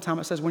quote one time.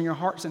 It says, when your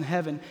heart's in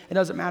heaven, it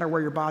doesn't matter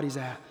where your body's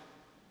at.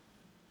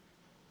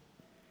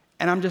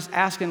 And I'm just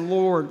asking,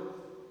 Lord,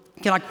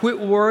 can I quit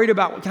worrying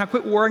about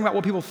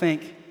what people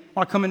think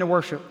when I come into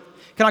worship?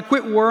 Can I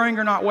quit worrying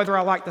or not whether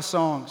I like the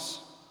songs?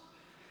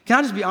 Can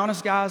I just be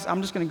honest, guys?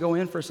 I'm just going to go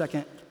in for a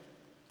second.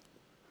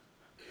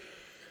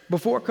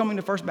 Before coming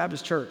to First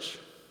Baptist Church,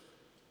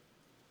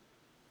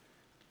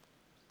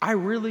 I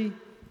really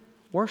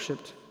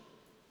worshiped.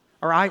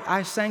 Or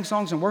I sang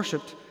songs and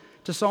worshiped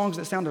to songs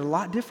that sounded a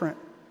lot different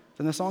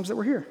than the songs that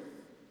were here.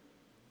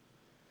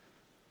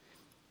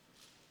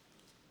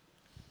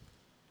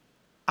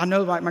 I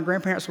know like my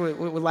grandparents would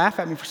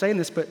laugh at me for saying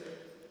this, but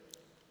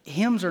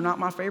hymns are not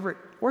my favorite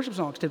worship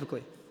songs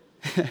typically.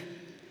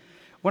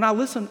 When I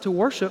listen to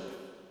worship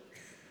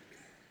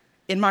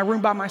in my room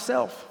by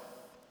myself,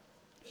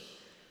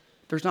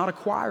 there's not a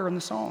choir in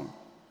the song.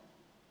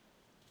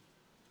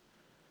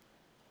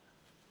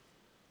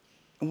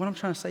 And what I'm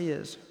trying to say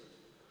is,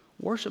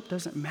 worship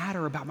doesn't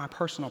matter about my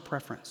personal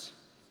preference.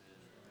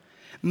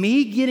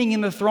 Me getting in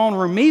the throne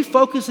room, me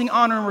focusing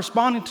on and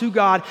responding to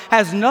God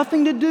has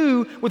nothing to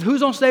do with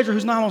who's on stage or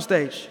who's not on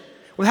stage,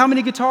 with how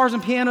many guitars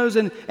and pianos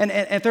and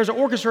if there's an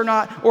orchestra or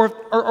not,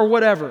 or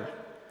whatever.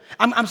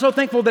 I'm so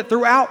thankful that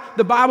throughout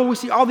the Bible we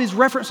see all these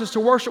references to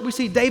worship. We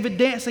see David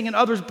dancing and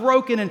others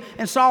broken,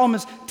 and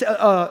Solomon's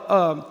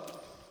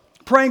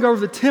praying over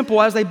the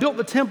temple as they built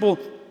the temple.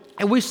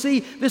 And we see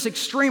this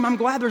extreme. I'm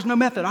glad there's no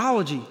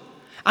methodology.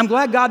 I'm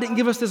glad God didn't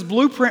give us this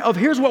blueprint of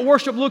here's what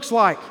worship looks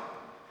like.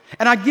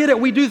 And I get it.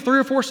 We do 3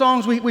 or 4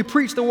 songs. We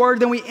preach the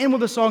word, then we end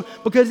with a song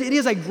because it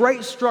is a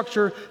great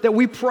structure that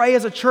we pray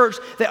as a church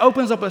that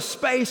opens up a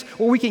space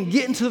where we can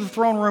get into the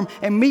throne room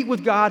and meet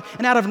with God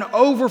and out of an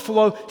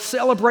overflow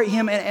celebrate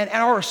Him. And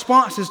our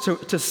response is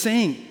to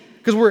sing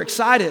because we're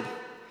excited.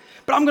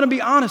 But I'm going to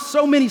be honest,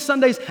 so many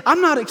Sundays,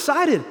 I'm not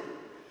excited.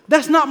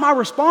 That's not my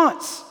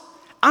response.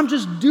 I'm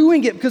just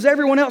doing it because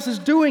everyone else is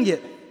doing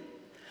it.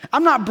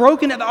 I'm not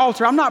broken at the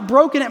altar. I'm not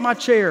broken at my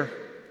chair.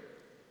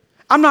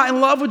 I'm not in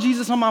love with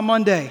Jesus on my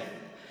Monday.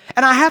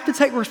 And I have to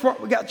take,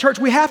 church,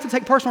 we have to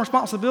take personal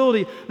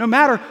responsibility no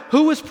matter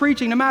who is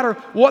preaching, no matter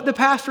what the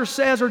pastor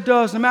says or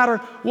does, no matter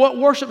what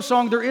worship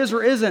song there is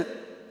or isn't.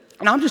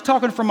 And I'm just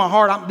talking from my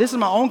heart. This is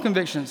my own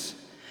convictions.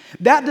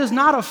 That does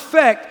not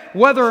affect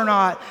whether or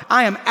not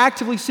I am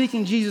actively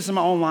seeking Jesus in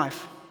my own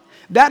life.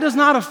 That does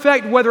not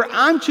affect whether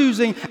I'm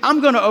choosing,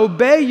 I'm going to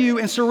obey you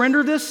and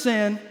surrender this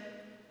sin,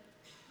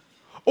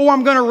 or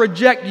I'm going to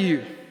reject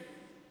you.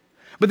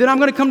 But then I'm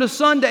going to come to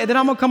Sunday, then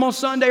I'm going to come on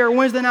Sunday or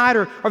Wednesday night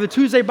or the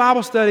Tuesday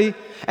Bible study,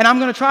 and I'm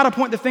going to try to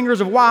point the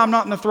fingers of why I'm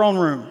not in the throne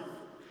room.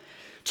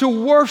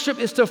 To worship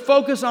is to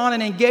focus on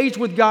and engage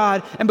with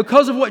God, and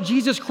because of what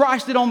Jesus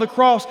Christ did on the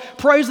cross,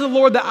 praise the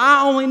Lord that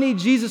I only need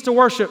Jesus to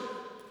worship.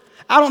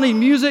 I don't need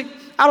music.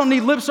 I don't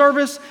need lip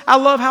service. I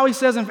love how He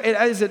says,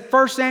 is it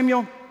 1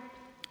 Samuel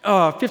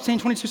 15,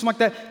 22, something like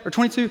that, or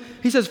 22?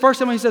 He says, 1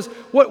 Samuel, He says,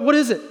 what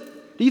is it?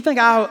 Do you think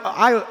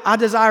I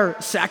desire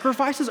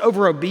sacrifices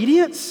over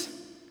obedience?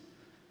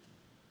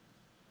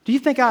 Do you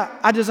think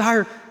I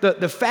desire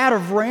the fat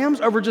of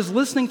rams over just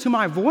listening to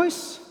my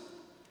voice?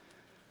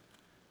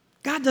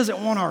 God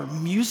doesn't want our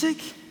music.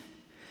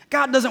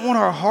 God doesn't want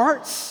our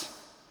hearts.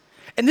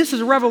 And this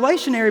is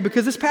revelationary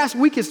because this past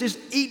week has just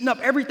eaten up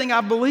everything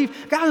I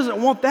believe. God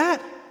doesn't want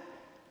that.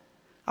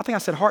 I think I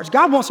said hearts.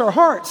 God wants our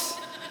hearts.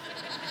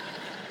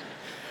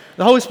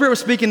 The Holy Spirit was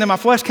speaking, then my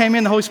flesh came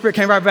in, the Holy Spirit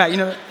came right back,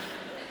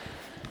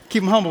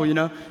 Keep them humble,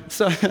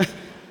 So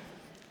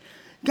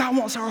God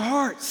wants our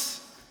hearts.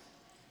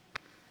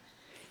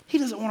 He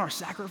doesn't want our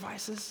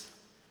sacrifices.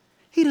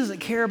 He doesn't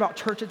care about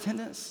church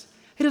attendance.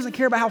 He doesn't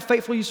care about how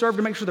faithful you served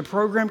to make sure the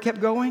program kept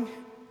going.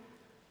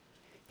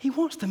 He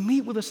wants to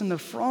meet with us in the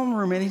throne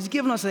room, and He's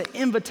given us an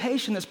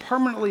invitation that's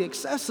permanently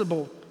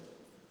accessible.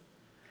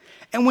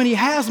 And when He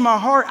has my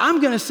heart, I'm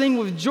going to sing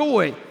with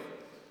joy.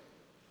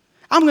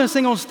 I'm going to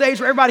sing on stage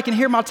where everybody can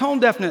hear my tone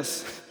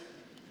deafness.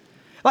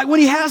 Like when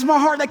He has my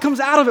heart, that comes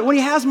out of it. When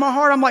He has my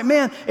heart, I'm like,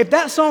 man, if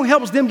that song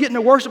helps them get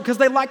into worship because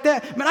they like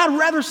that, man, I'd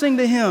rather sing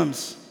the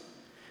hymns.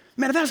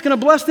 Man, if that's going to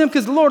bless them,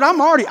 because Lord,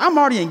 I'm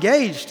already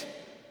engaged.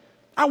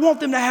 I want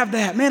them to have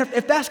that. Man,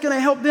 if that's going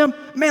to help them,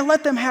 man,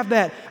 let them have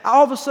that.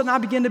 All of a sudden, I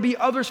begin to be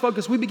others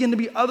focused. We begin to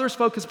be others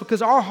focused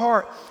because our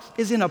heart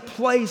is in a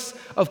place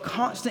of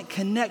constant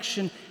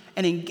connection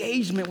and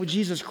engagement with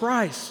Jesus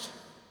Christ.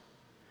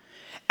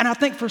 And I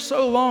think for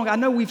so long, I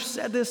know we've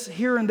said this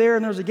here and there,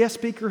 and there's a guest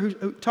speaker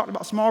who talked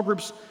about small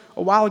groups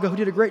a while ago who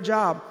did a great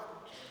job.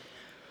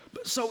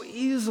 But so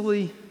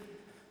easily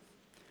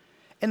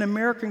in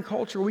American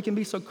culture, we can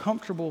be so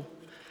comfortable.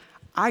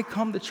 I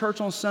come to church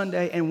on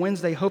Sunday and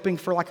Wednesday hoping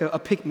for like a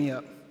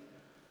pick-me-up,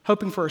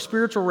 hoping for a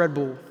spiritual Red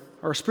Bull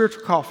or a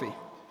spiritual coffee.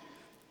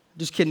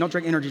 Just kidding, don't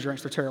drink energy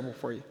drinks, they're terrible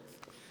for you.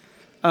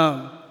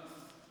 But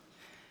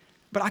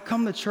I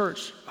come to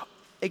church,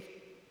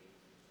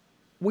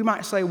 we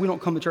might say we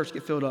don't come to church to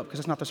get filled up because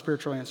that's not the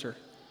spiritual answer.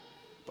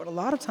 But a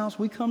lot of times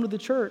we come to the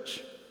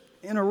church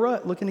in a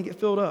rut looking to get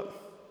filled up.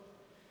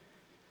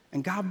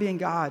 And God being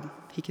God,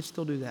 He can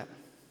still do that.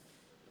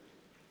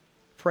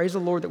 Praise the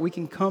Lord that we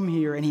can come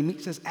here and He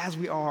meets us as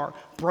we are,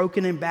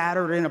 broken and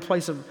battered in a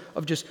place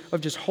of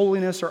just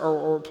holiness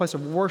or a place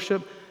of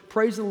worship.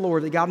 Praise the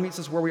Lord that God meets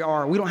us where we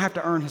are. We don't have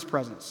to earn His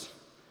presence.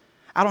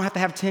 I don't have to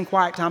have 10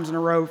 quiet times in a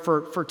row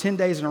for 10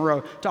 days in a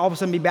row to all of a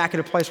sudden be back at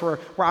a place where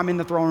I'm in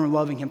the throne room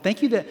loving Him.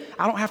 Thank you that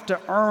I don't have to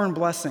earn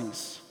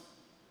blessings.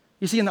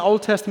 You see, in the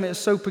Old Testament, it's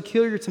so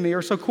peculiar to me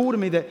or so cool to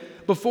me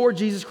that before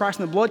Jesus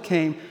Christ and the blood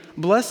came,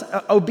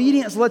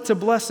 obedience led to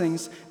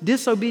blessings,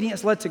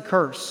 disobedience led to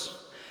curse.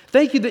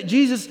 Thank you that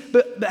Jesus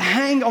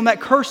hanged on that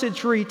cursed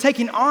tree,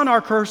 taking on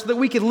our curse so that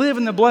we could live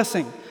in the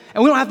blessing.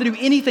 And we don't have to do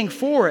anything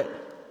for it.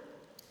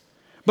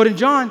 But in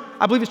John,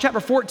 I believe it's chapter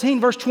 14,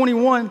 verse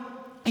 21,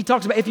 He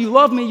talks about, if you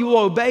love me, you will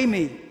obey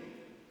me.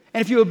 And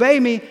if you obey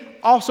me,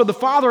 also the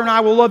Father and I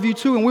will love you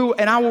too,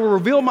 and I will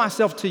reveal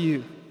myself to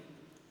you.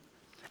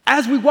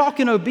 As we walk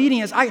in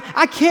obedience,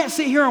 I can't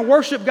sit here and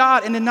worship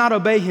God and then not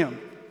obey Him.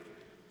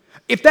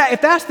 If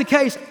that's the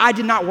case, I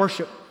did not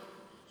worship.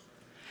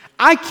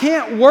 I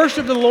can't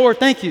worship the Lord.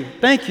 Thank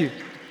you.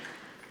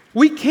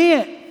 We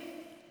can't.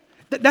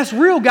 That's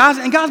real, guys.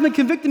 And God's been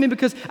convicting me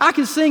because I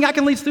can sing. I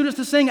can lead students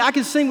to sing. I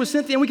can sing with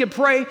Cynthia and we can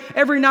pray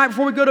every night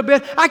before we go to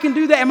bed. I can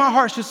do that and my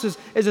heart's just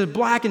as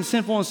black and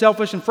sinful and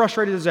selfish and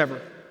frustrated as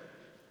ever.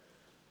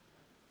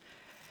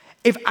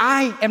 If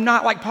I am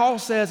not, like Paul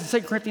says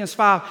in 2 Corinthians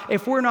 5,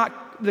 if we're not,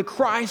 the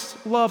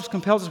Christ loves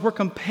compels us. We're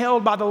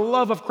compelled by the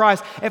love of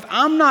Christ. If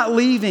I'm not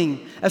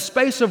leaving a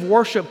space of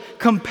worship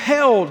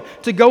compelled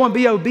to go and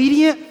be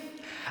obedient,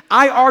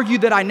 I argue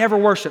that I never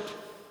worshiped.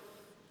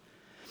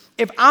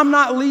 If I'm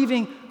not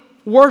leaving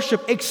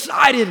worship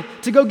excited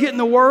to go get in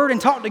the Word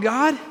and talk to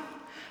God,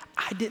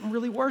 I didn't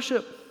really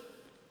worship.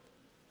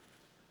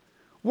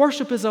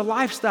 Worship is a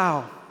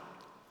lifestyle.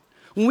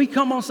 When we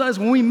come on Sundays,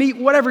 when we meet,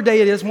 whatever day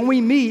it is, when we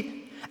meet,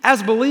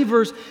 as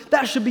believers,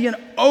 that should be an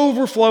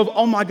overflow of,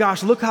 oh my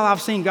gosh, look how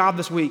I've seen God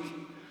this week.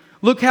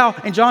 Look how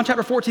in John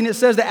chapter 14 it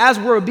says that as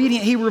we're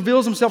obedient, He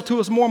reveals Himself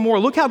to us more and more.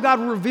 Look how God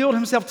revealed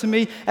Himself to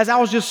me as I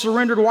was just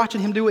surrendered watching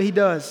Him do what He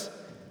does.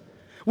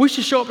 We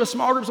should show up to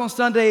small groups on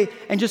Sunday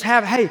and just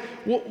have, hey,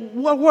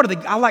 what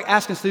are I like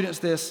asking students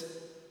this,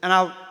 and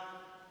I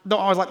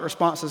don't always like the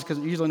responses because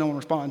usually no one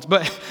responds,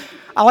 but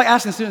I like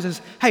asking students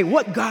this, hey,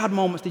 what God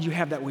moments did you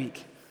have that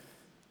week?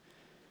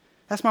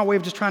 That's my way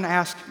of just trying to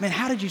ask, man,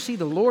 how did you see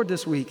the Lord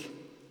this week?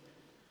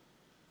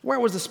 Where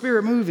was the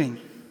Spirit moving?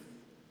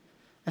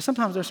 And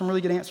sometimes there's some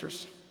really good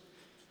answers.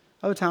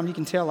 Other times you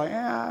can tell, like,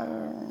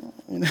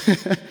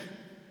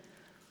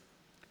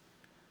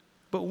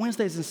 But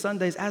Wednesdays and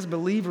Sundays, as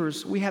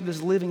believers, we have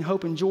this living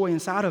hope and joy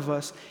inside of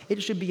us.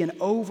 It should be an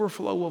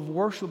overflow of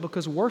worship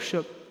because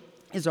worship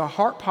is a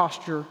heart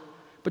posture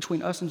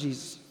between us and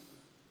Jesus.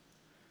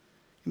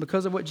 And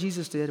because of what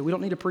Jesus did, we don't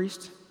need a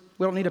priest.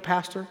 We don't need a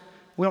pastor.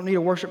 We don't need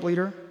a worship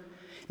leader.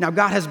 Now,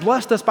 God has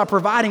blessed us by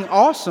providing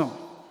awesome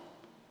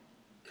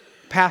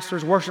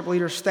pastors, worship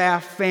leaders,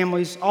 staff,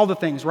 families, all the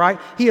things, right?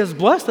 He has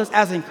blessed us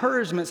as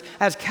encouragements,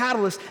 as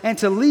catalysts, and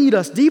to lead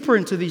us deeper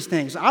into these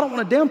things. I don't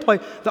want to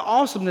downplay the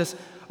awesomeness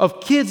of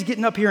kids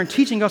getting up here and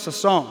teaching us a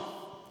song.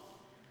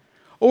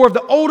 Or of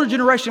the older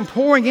generation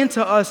pouring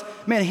into us,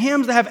 man,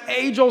 hymns that have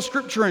age-old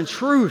scripture and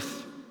truth.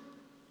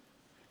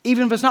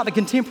 Even if it's not the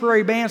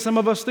contemporary band some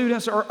of us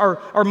students or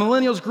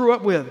millennials grew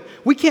up with.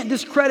 We can't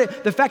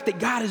discredit the fact that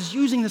God is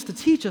using this to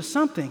teach us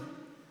something.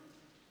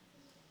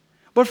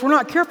 But if we're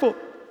not careful,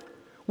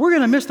 we're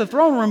going to miss the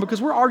throne room because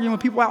we're arguing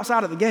with people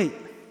outside at the gate.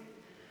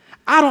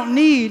 I don't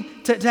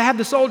need to have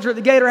the soldier at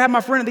the gate or have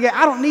my friend at the gate.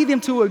 I don't need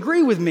them to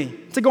agree with me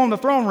to go in the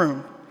throne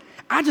room.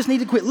 I just need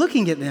to quit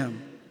looking at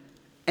them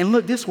and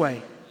look this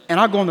way, and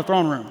I'll go in the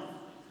throne room.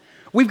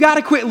 We've got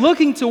to quit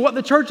looking to what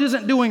the church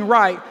isn't doing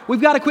right. We've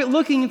got to quit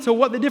looking into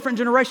what the different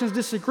generations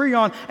disagree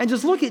on and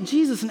just look at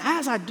Jesus. And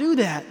as I do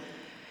that,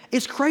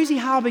 it's crazy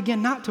how I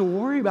begin not to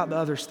worry about the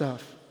other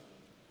stuff.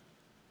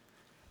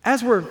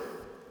 That's why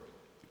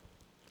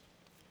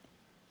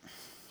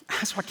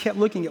I kept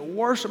looking at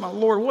worship, my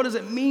Lord. What does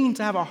it mean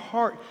to have a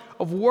heart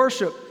of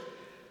worship?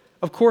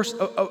 Of course,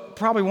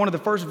 probably one of the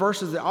first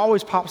verses that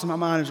always pops in my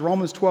mind is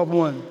Romans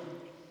 12:1.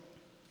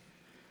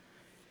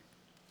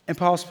 And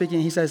Paul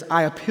speaking, he says,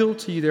 I appeal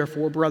to you,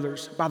 therefore,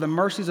 brothers, by the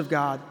mercies of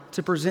God,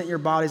 to present your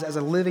bodies as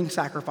a living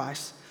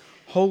sacrifice,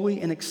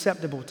 holy and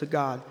acceptable to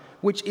God,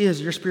 which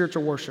is your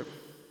spiritual worship.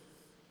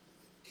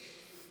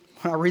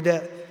 When I read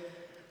that,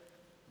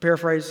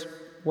 paraphrase,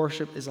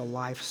 worship is a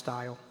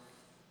lifestyle.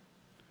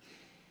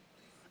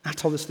 I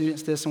told the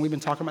students this, and we've been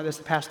talking about this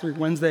the past 3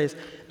 Wednesdays.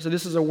 So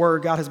this is a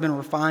word God has been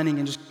refining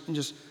and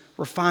just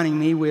refining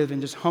me with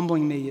and just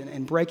humbling me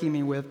and breaking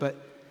me with. But,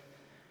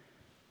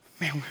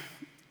 man,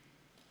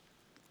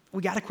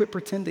 we got to quit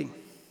pretending.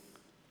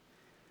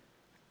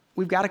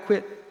 We've got to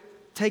quit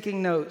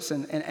taking notes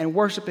and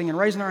worshiping and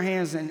raising our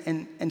hands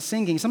and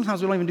singing.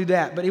 Sometimes we don't even do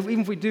that. But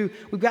even if we do,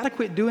 we've got to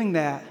quit doing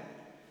that,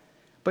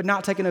 but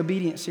not taking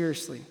obedience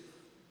seriously.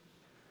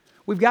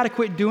 We've got to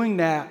quit doing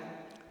that,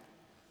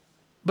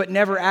 but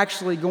never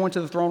actually going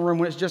to the throne room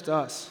when it's just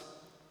us.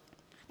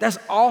 That's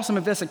awesome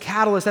if that's a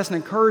catalyst, that's an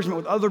encouragement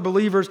with other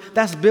believers.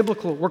 That's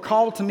biblical. We're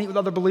called to meet with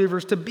other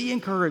believers, to be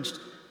encouraged.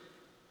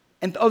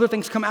 And other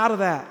things come out of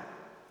that.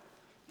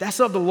 That's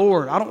of the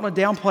Lord. I don't want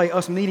to downplay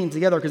us meeting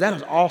together because that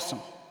is awesome.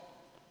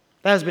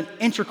 That has been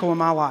integral in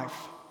my life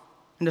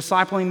and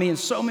discipling me in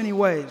so many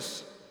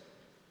ways.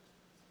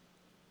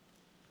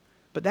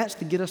 But that's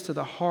to get us to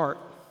the heart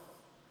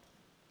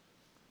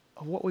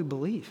of what we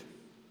believe.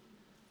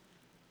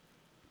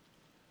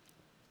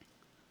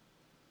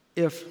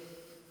 If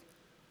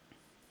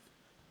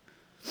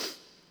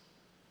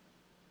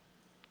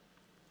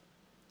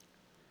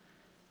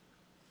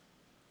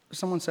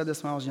someone said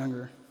this when I was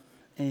younger,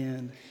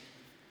 and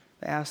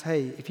they asked,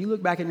 hey, if you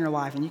look back in your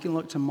life and you can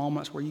look to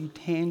moments where you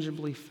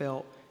tangibly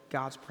felt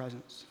God's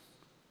presence,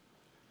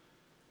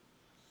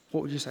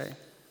 what would you say?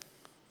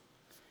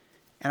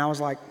 And I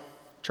was like,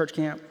 church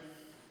camp.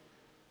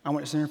 I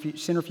went to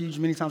Centrifuge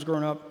many times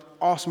growing up.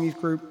 Awesome youth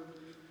group.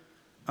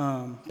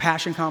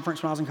 Passion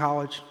conference when I was in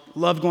college.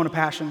 Loved going to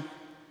Passion.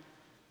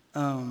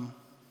 I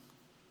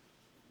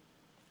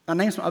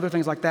named some other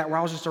things like that where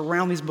I was just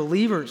around these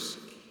believers.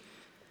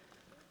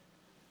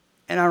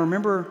 And I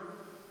remember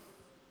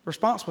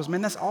response was,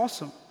 man, that's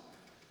awesome.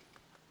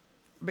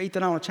 But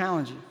Ethan, I want to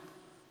challenge you.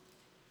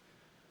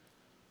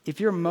 If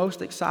your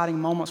most exciting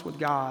moments with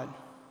God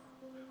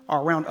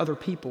are around other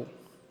people,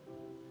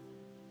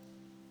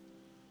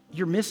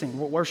 you're missing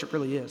what worship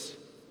really is.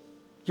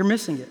 You're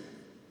missing it.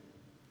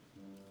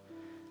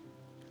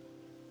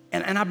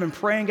 And I've been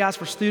praying, guys,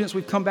 for students.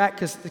 We've come back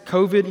because the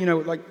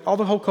COVID, like all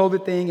the whole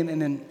COVID thing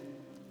and then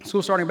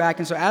school starting back.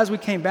 And so as we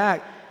came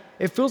back,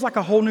 it feels like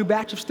a whole new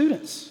batch of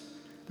students.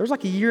 There was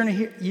like a year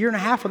and a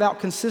half without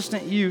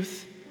consistent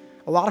youth.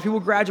 A lot of people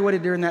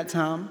graduated during that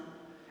time.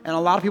 And a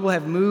lot of people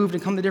have moved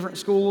and come to different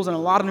schools and a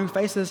lot of new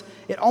faces.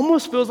 It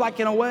almost feels like,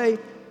 in a way,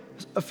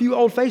 a few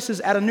old faces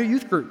at a new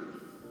youth group.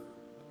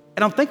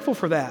 And I'm thankful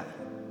for that.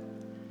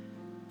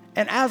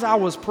 And as I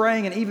was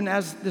praying, and even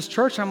as this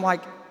church, I'm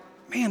like,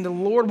 man, the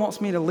Lord wants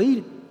me to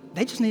lead.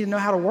 They just need to know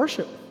how to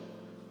worship.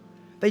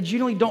 They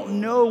genuinely don't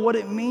know what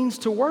it means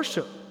to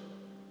worship.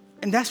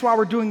 And that's why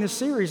we're doing this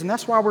series. And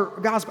that's why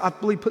guys, I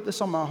believe, put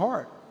this on my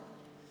heart.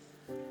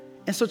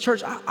 And so,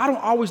 church, I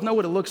don't always know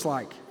what it looks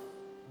like.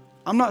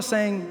 I'm not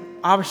saying,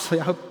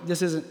 obviously, I hope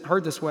this isn't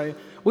heard this way.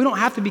 We don't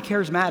have to be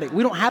charismatic.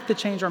 We don't have to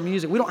change our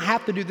music. We don't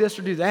have to do this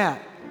or do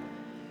that.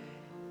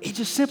 It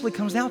just simply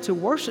comes down to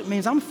worship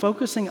means I'm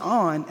focusing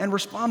on and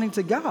responding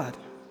to God.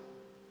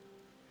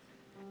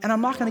 And I'm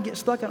not going to get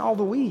stuck in all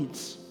the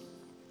weeds.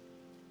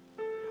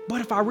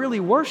 But if I really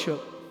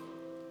worship,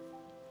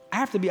 I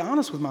have to be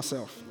honest with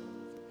myself.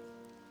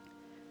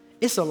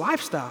 It's a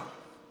lifestyle.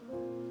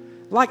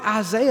 Like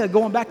Isaiah,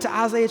 going back to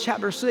Isaiah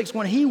chapter 6,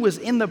 when he was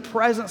in the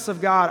presence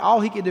of God, all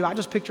he could do, I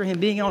just picture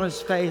him being on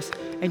his face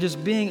and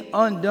just being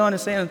undone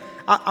and saying,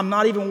 I'm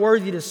not even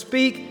worthy to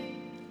speak.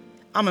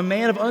 I'm a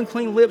man of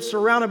unclean lips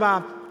surrounded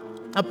by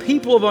a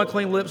people of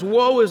unclean lips.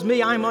 Woe is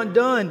me, I'm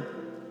undone.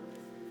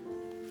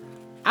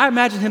 I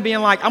imagine him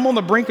being like, I'm on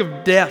the brink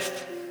of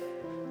death.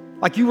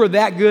 Like you were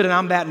that good and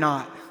I'm that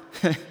not.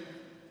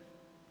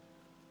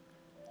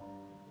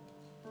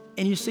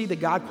 And you see that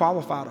God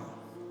qualified him.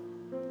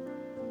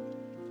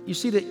 You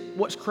see that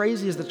what's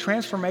crazy is the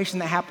transformation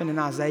that happened in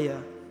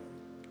Isaiah,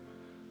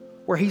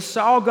 where he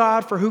saw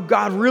God for who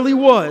God really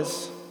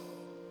was.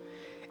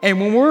 And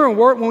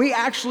when we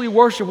actually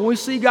worship, when we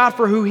see God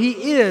for who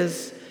he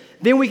is,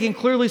 then we can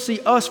clearly see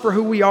us for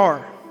who we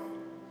are.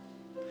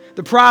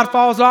 The pride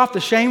falls off, the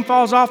shame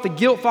falls off, the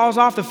guilt falls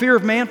off, the fear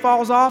of man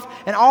falls off,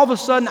 and all of a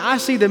sudden I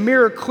see the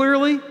mirror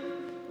clearly,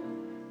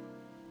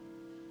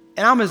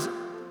 and I'm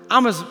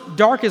as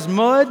dark as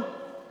mud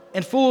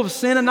and full of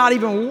sin and not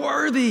even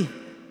worthy.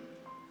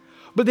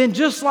 But then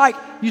just like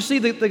you see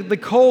the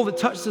coal that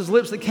touched his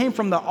lips that came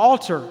from the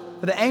altar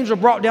that the angel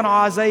brought down to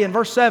Isaiah in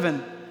verse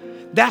 7,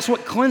 that's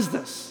what cleansed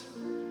us.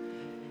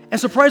 And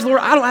so praise the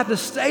Lord, I don't have to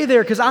stay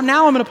there because I'm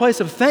in a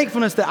place of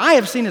thankfulness that I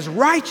have seen as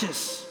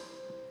righteous.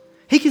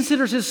 He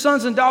considers his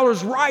sons and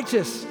daughters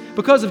righteous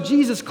because of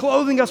Jesus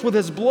clothing us with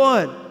his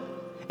blood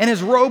and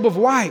his robe of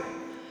white.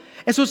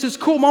 And so it's this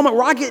cool moment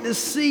where I get to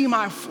see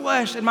my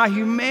flesh and my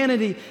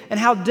humanity and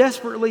how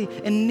desperately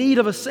in need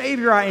of a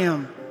Savior I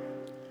am.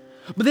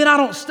 But then I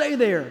don't stay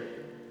there.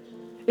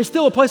 It's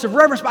still a place of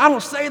reverence, but I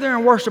don't stay there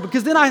and worship,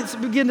 because then I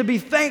begin to be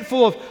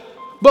thankful of,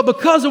 but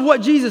because of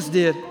what Jesus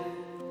did,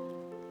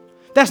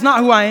 that's not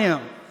who I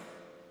am.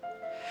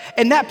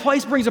 And that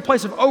place brings a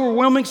place of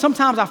overwhelming.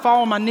 Sometimes I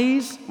fall on my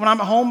knees when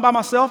I'm at home by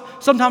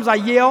myself. Sometimes I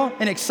yell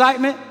in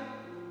excitement.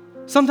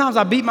 Sometimes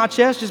I beat my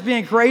chest just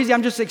being crazy.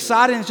 I'm just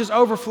excited and it's just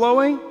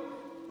overflowing.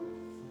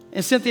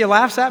 And Cynthia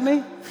laughs at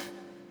me.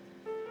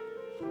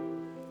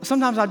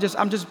 Sometimes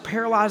I'm just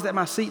paralyzed at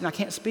my seat and I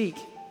can't speak.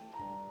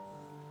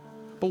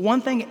 But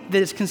one thing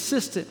that is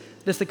consistent,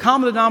 that's the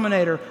common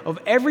denominator of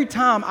every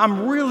time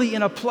I'm really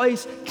in a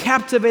place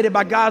captivated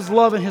by God's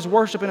love and His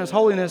worship and His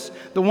holiness,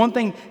 the one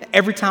thing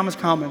every time is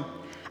common: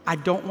 I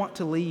don't want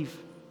to leave.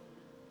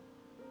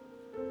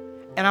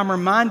 And I'm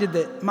reminded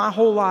that my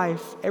whole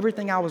life,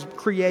 everything I was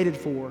created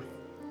for,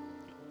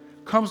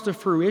 comes to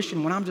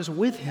fruition when I'm just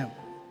with Him.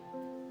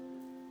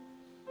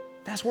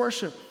 That's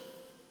worship.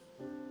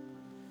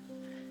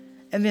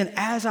 And then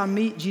as I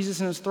meet Jesus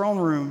in His throne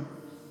room,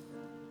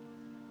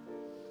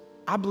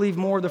 I believe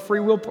more of the free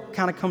will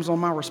kind of comes on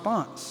my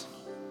response.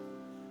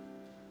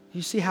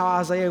 You see how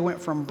Isaiah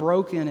went from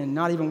broken and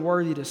not even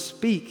worthy to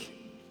speak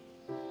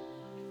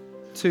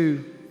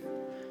to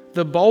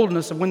the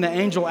boldness of when the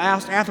angel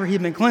asked after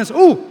he'd been cleansed,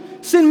 "Ooh,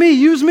 send me,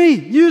 use me,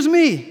 use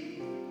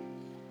me."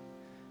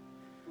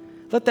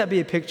 Let that be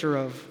a picture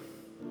of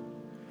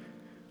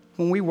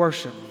when we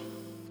worship,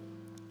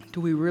 do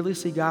we really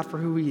see God for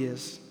who He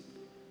is?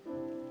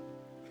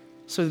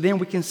 So then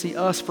we can see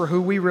us for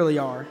who we really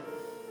are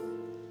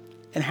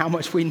and how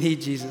much we need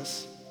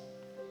Jesus.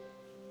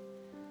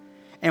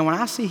 And when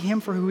I see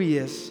Him for who He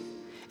is,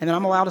 and then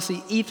I'm allowed to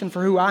see Ethan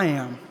for who I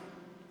am,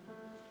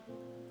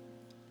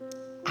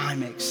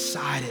 I'm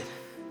excited.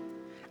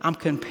 I'm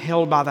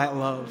compelled by that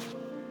love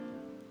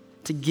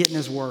to get in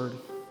His Word,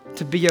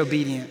 to be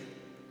obedient,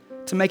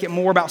 to make it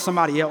more about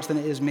somebody else than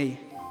it is me,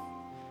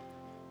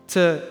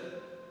 to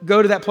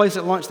go to that place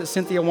at lunch that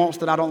Cynthia wants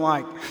that I don't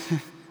like.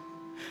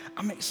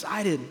 I'm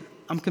excited.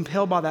 I'm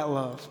compelled by that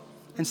love.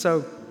 And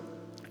so,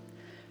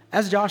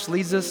 as Josh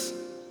leads us,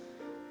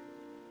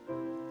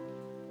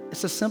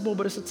 it's a simple,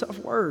 but it's a tough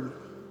word.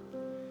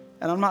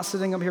 And I'm not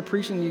sitting up here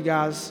preaching to you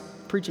guys,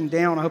 preaching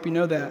down. I hope you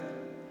know that.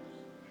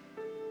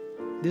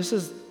 This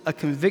is a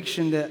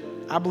conviction that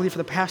I believe for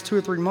the past 2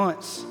 or 3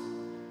 months,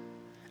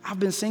 I've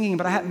been singing,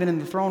 but I haven't been in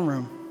the throne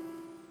room.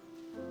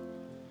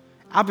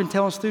 I've been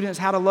telling students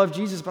how to love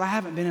Jesus, but I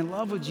haven't been in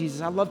love with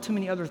Jesus. I love too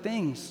many other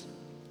things.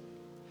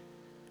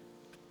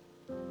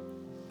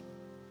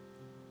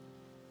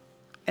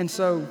 And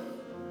so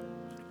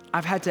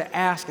I've had to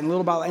ask, and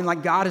little by little, and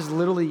like God has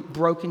literally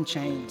broken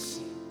chains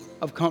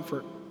of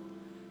comfort.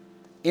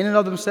 In and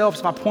of themselves,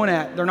 if I point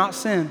at, they're not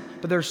sin,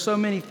 but there's so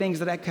many things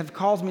that have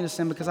caused me to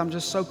sin because I'm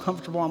just so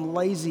comfortable, I'm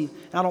lazy,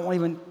 and I don't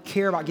even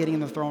care about getting in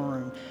the throne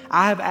room.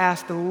 I have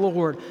asked the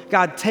Lord,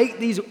 God, take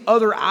these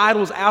other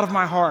idols out of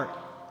my heart.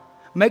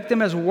 Make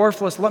them as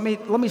worthless. Let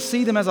me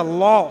see them as a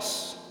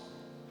loss.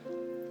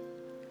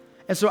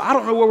 And so I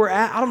don't know where we're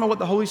at. I don't know what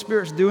the Holy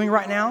Spirit's doing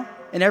right now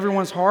in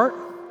everyone's heart.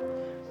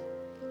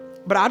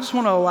 But I just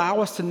want to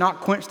allow us to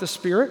not quench the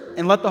Spirit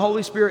and let the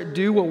Holy Spirit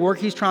do what work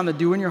He's trying to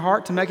do in your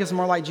heart to make us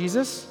more like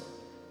Jesus.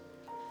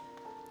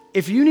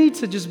 If you need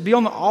to just be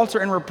on the altar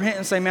and repent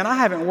and say, man, I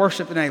haven't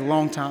worshiped in a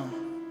long time,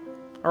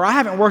 or I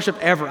haven't worshiped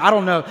ever, I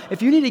don't know.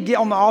 If you need to get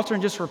on the altar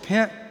and just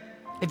repent,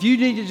 if you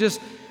need to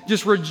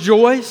just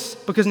rejoice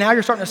because now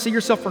you're starting to see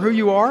yourself for who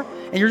you are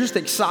and you're just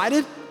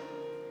excited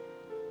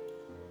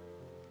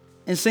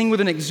and sing with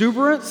an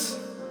exuberance,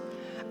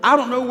 I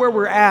don't know where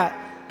we're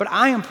at, but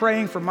I am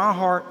praying for my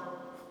heart,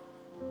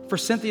 for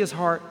Cynthia's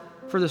heart,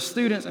 for the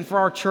students, and for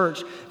our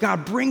church.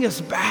 God, bring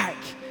us back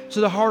to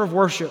the heart of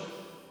worship.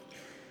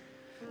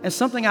 And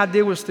something I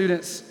did with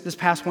students this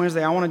past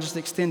Wednesday, I want to just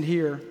extend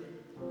here.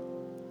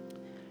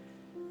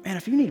 Man,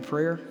 if you need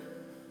prayer,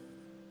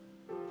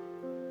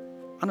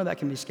 I know that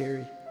can be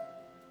scary.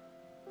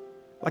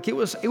 Like it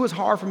was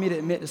hard for me to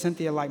admit to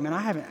Cynthia, like, man,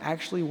 I haven't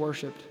actually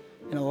worshiped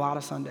in a lot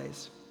of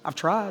Sundays. I've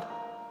tried,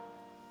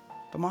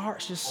 but my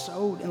heart's just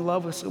so in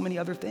love with so many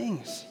other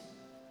things.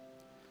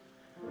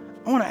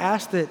 I want to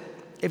ask that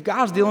if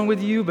God's dealing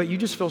with you, but you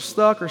just feel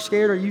stuck or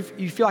scared, or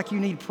you feel like you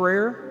need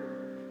prayer,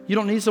 you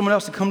don't need someone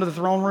else to come to the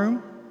throne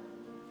room,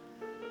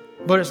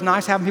 but it's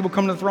nice having people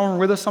come to the throne room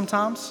with us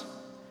sometimes.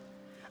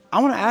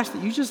 I want to ask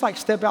that you just like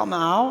step out in the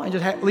aisle and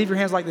just leave your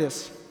hands like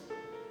this.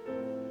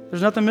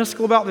 There's nothing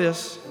mystical about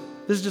this.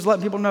 This is just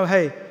letting people know,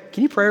 hey,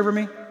 can you pray over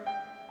me?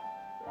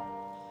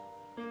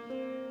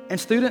 And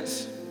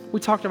students, we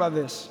talked about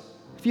this.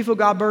 If you feel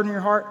God burden in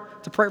your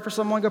heart to pray for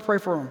someone, go pray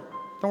for them.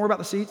 Don't worry about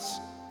the seats.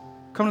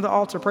 Come to the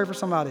altar, pray for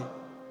somebody.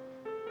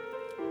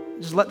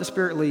 Just let the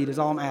Spirit lead is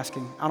all I'm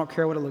asking. I don't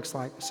care what it looks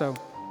like. So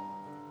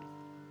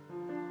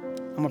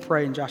I'm going to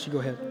pray, and Josh, you go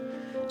ahead.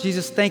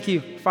 Jesus, thank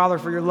you, Father,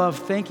 for your love.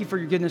 Thank you for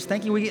your goodness.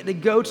 Thank you we get to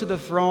go to the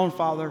throne,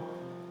 Father.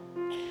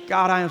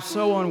 God, I am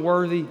so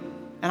unworthy,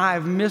 and I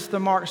have missed the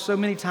mark so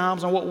many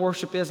times on what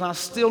worship is, and I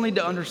still need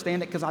to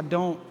understand it because I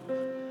don't.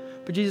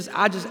 But Jesus,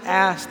 I just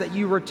ask that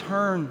you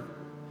return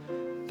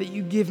that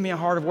you give me a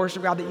heart of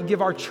worship, God, that you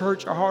give our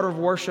church a heart of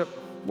worship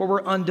where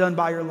we're undone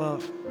by your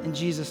love. In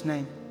Jesus'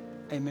 name,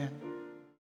 amen.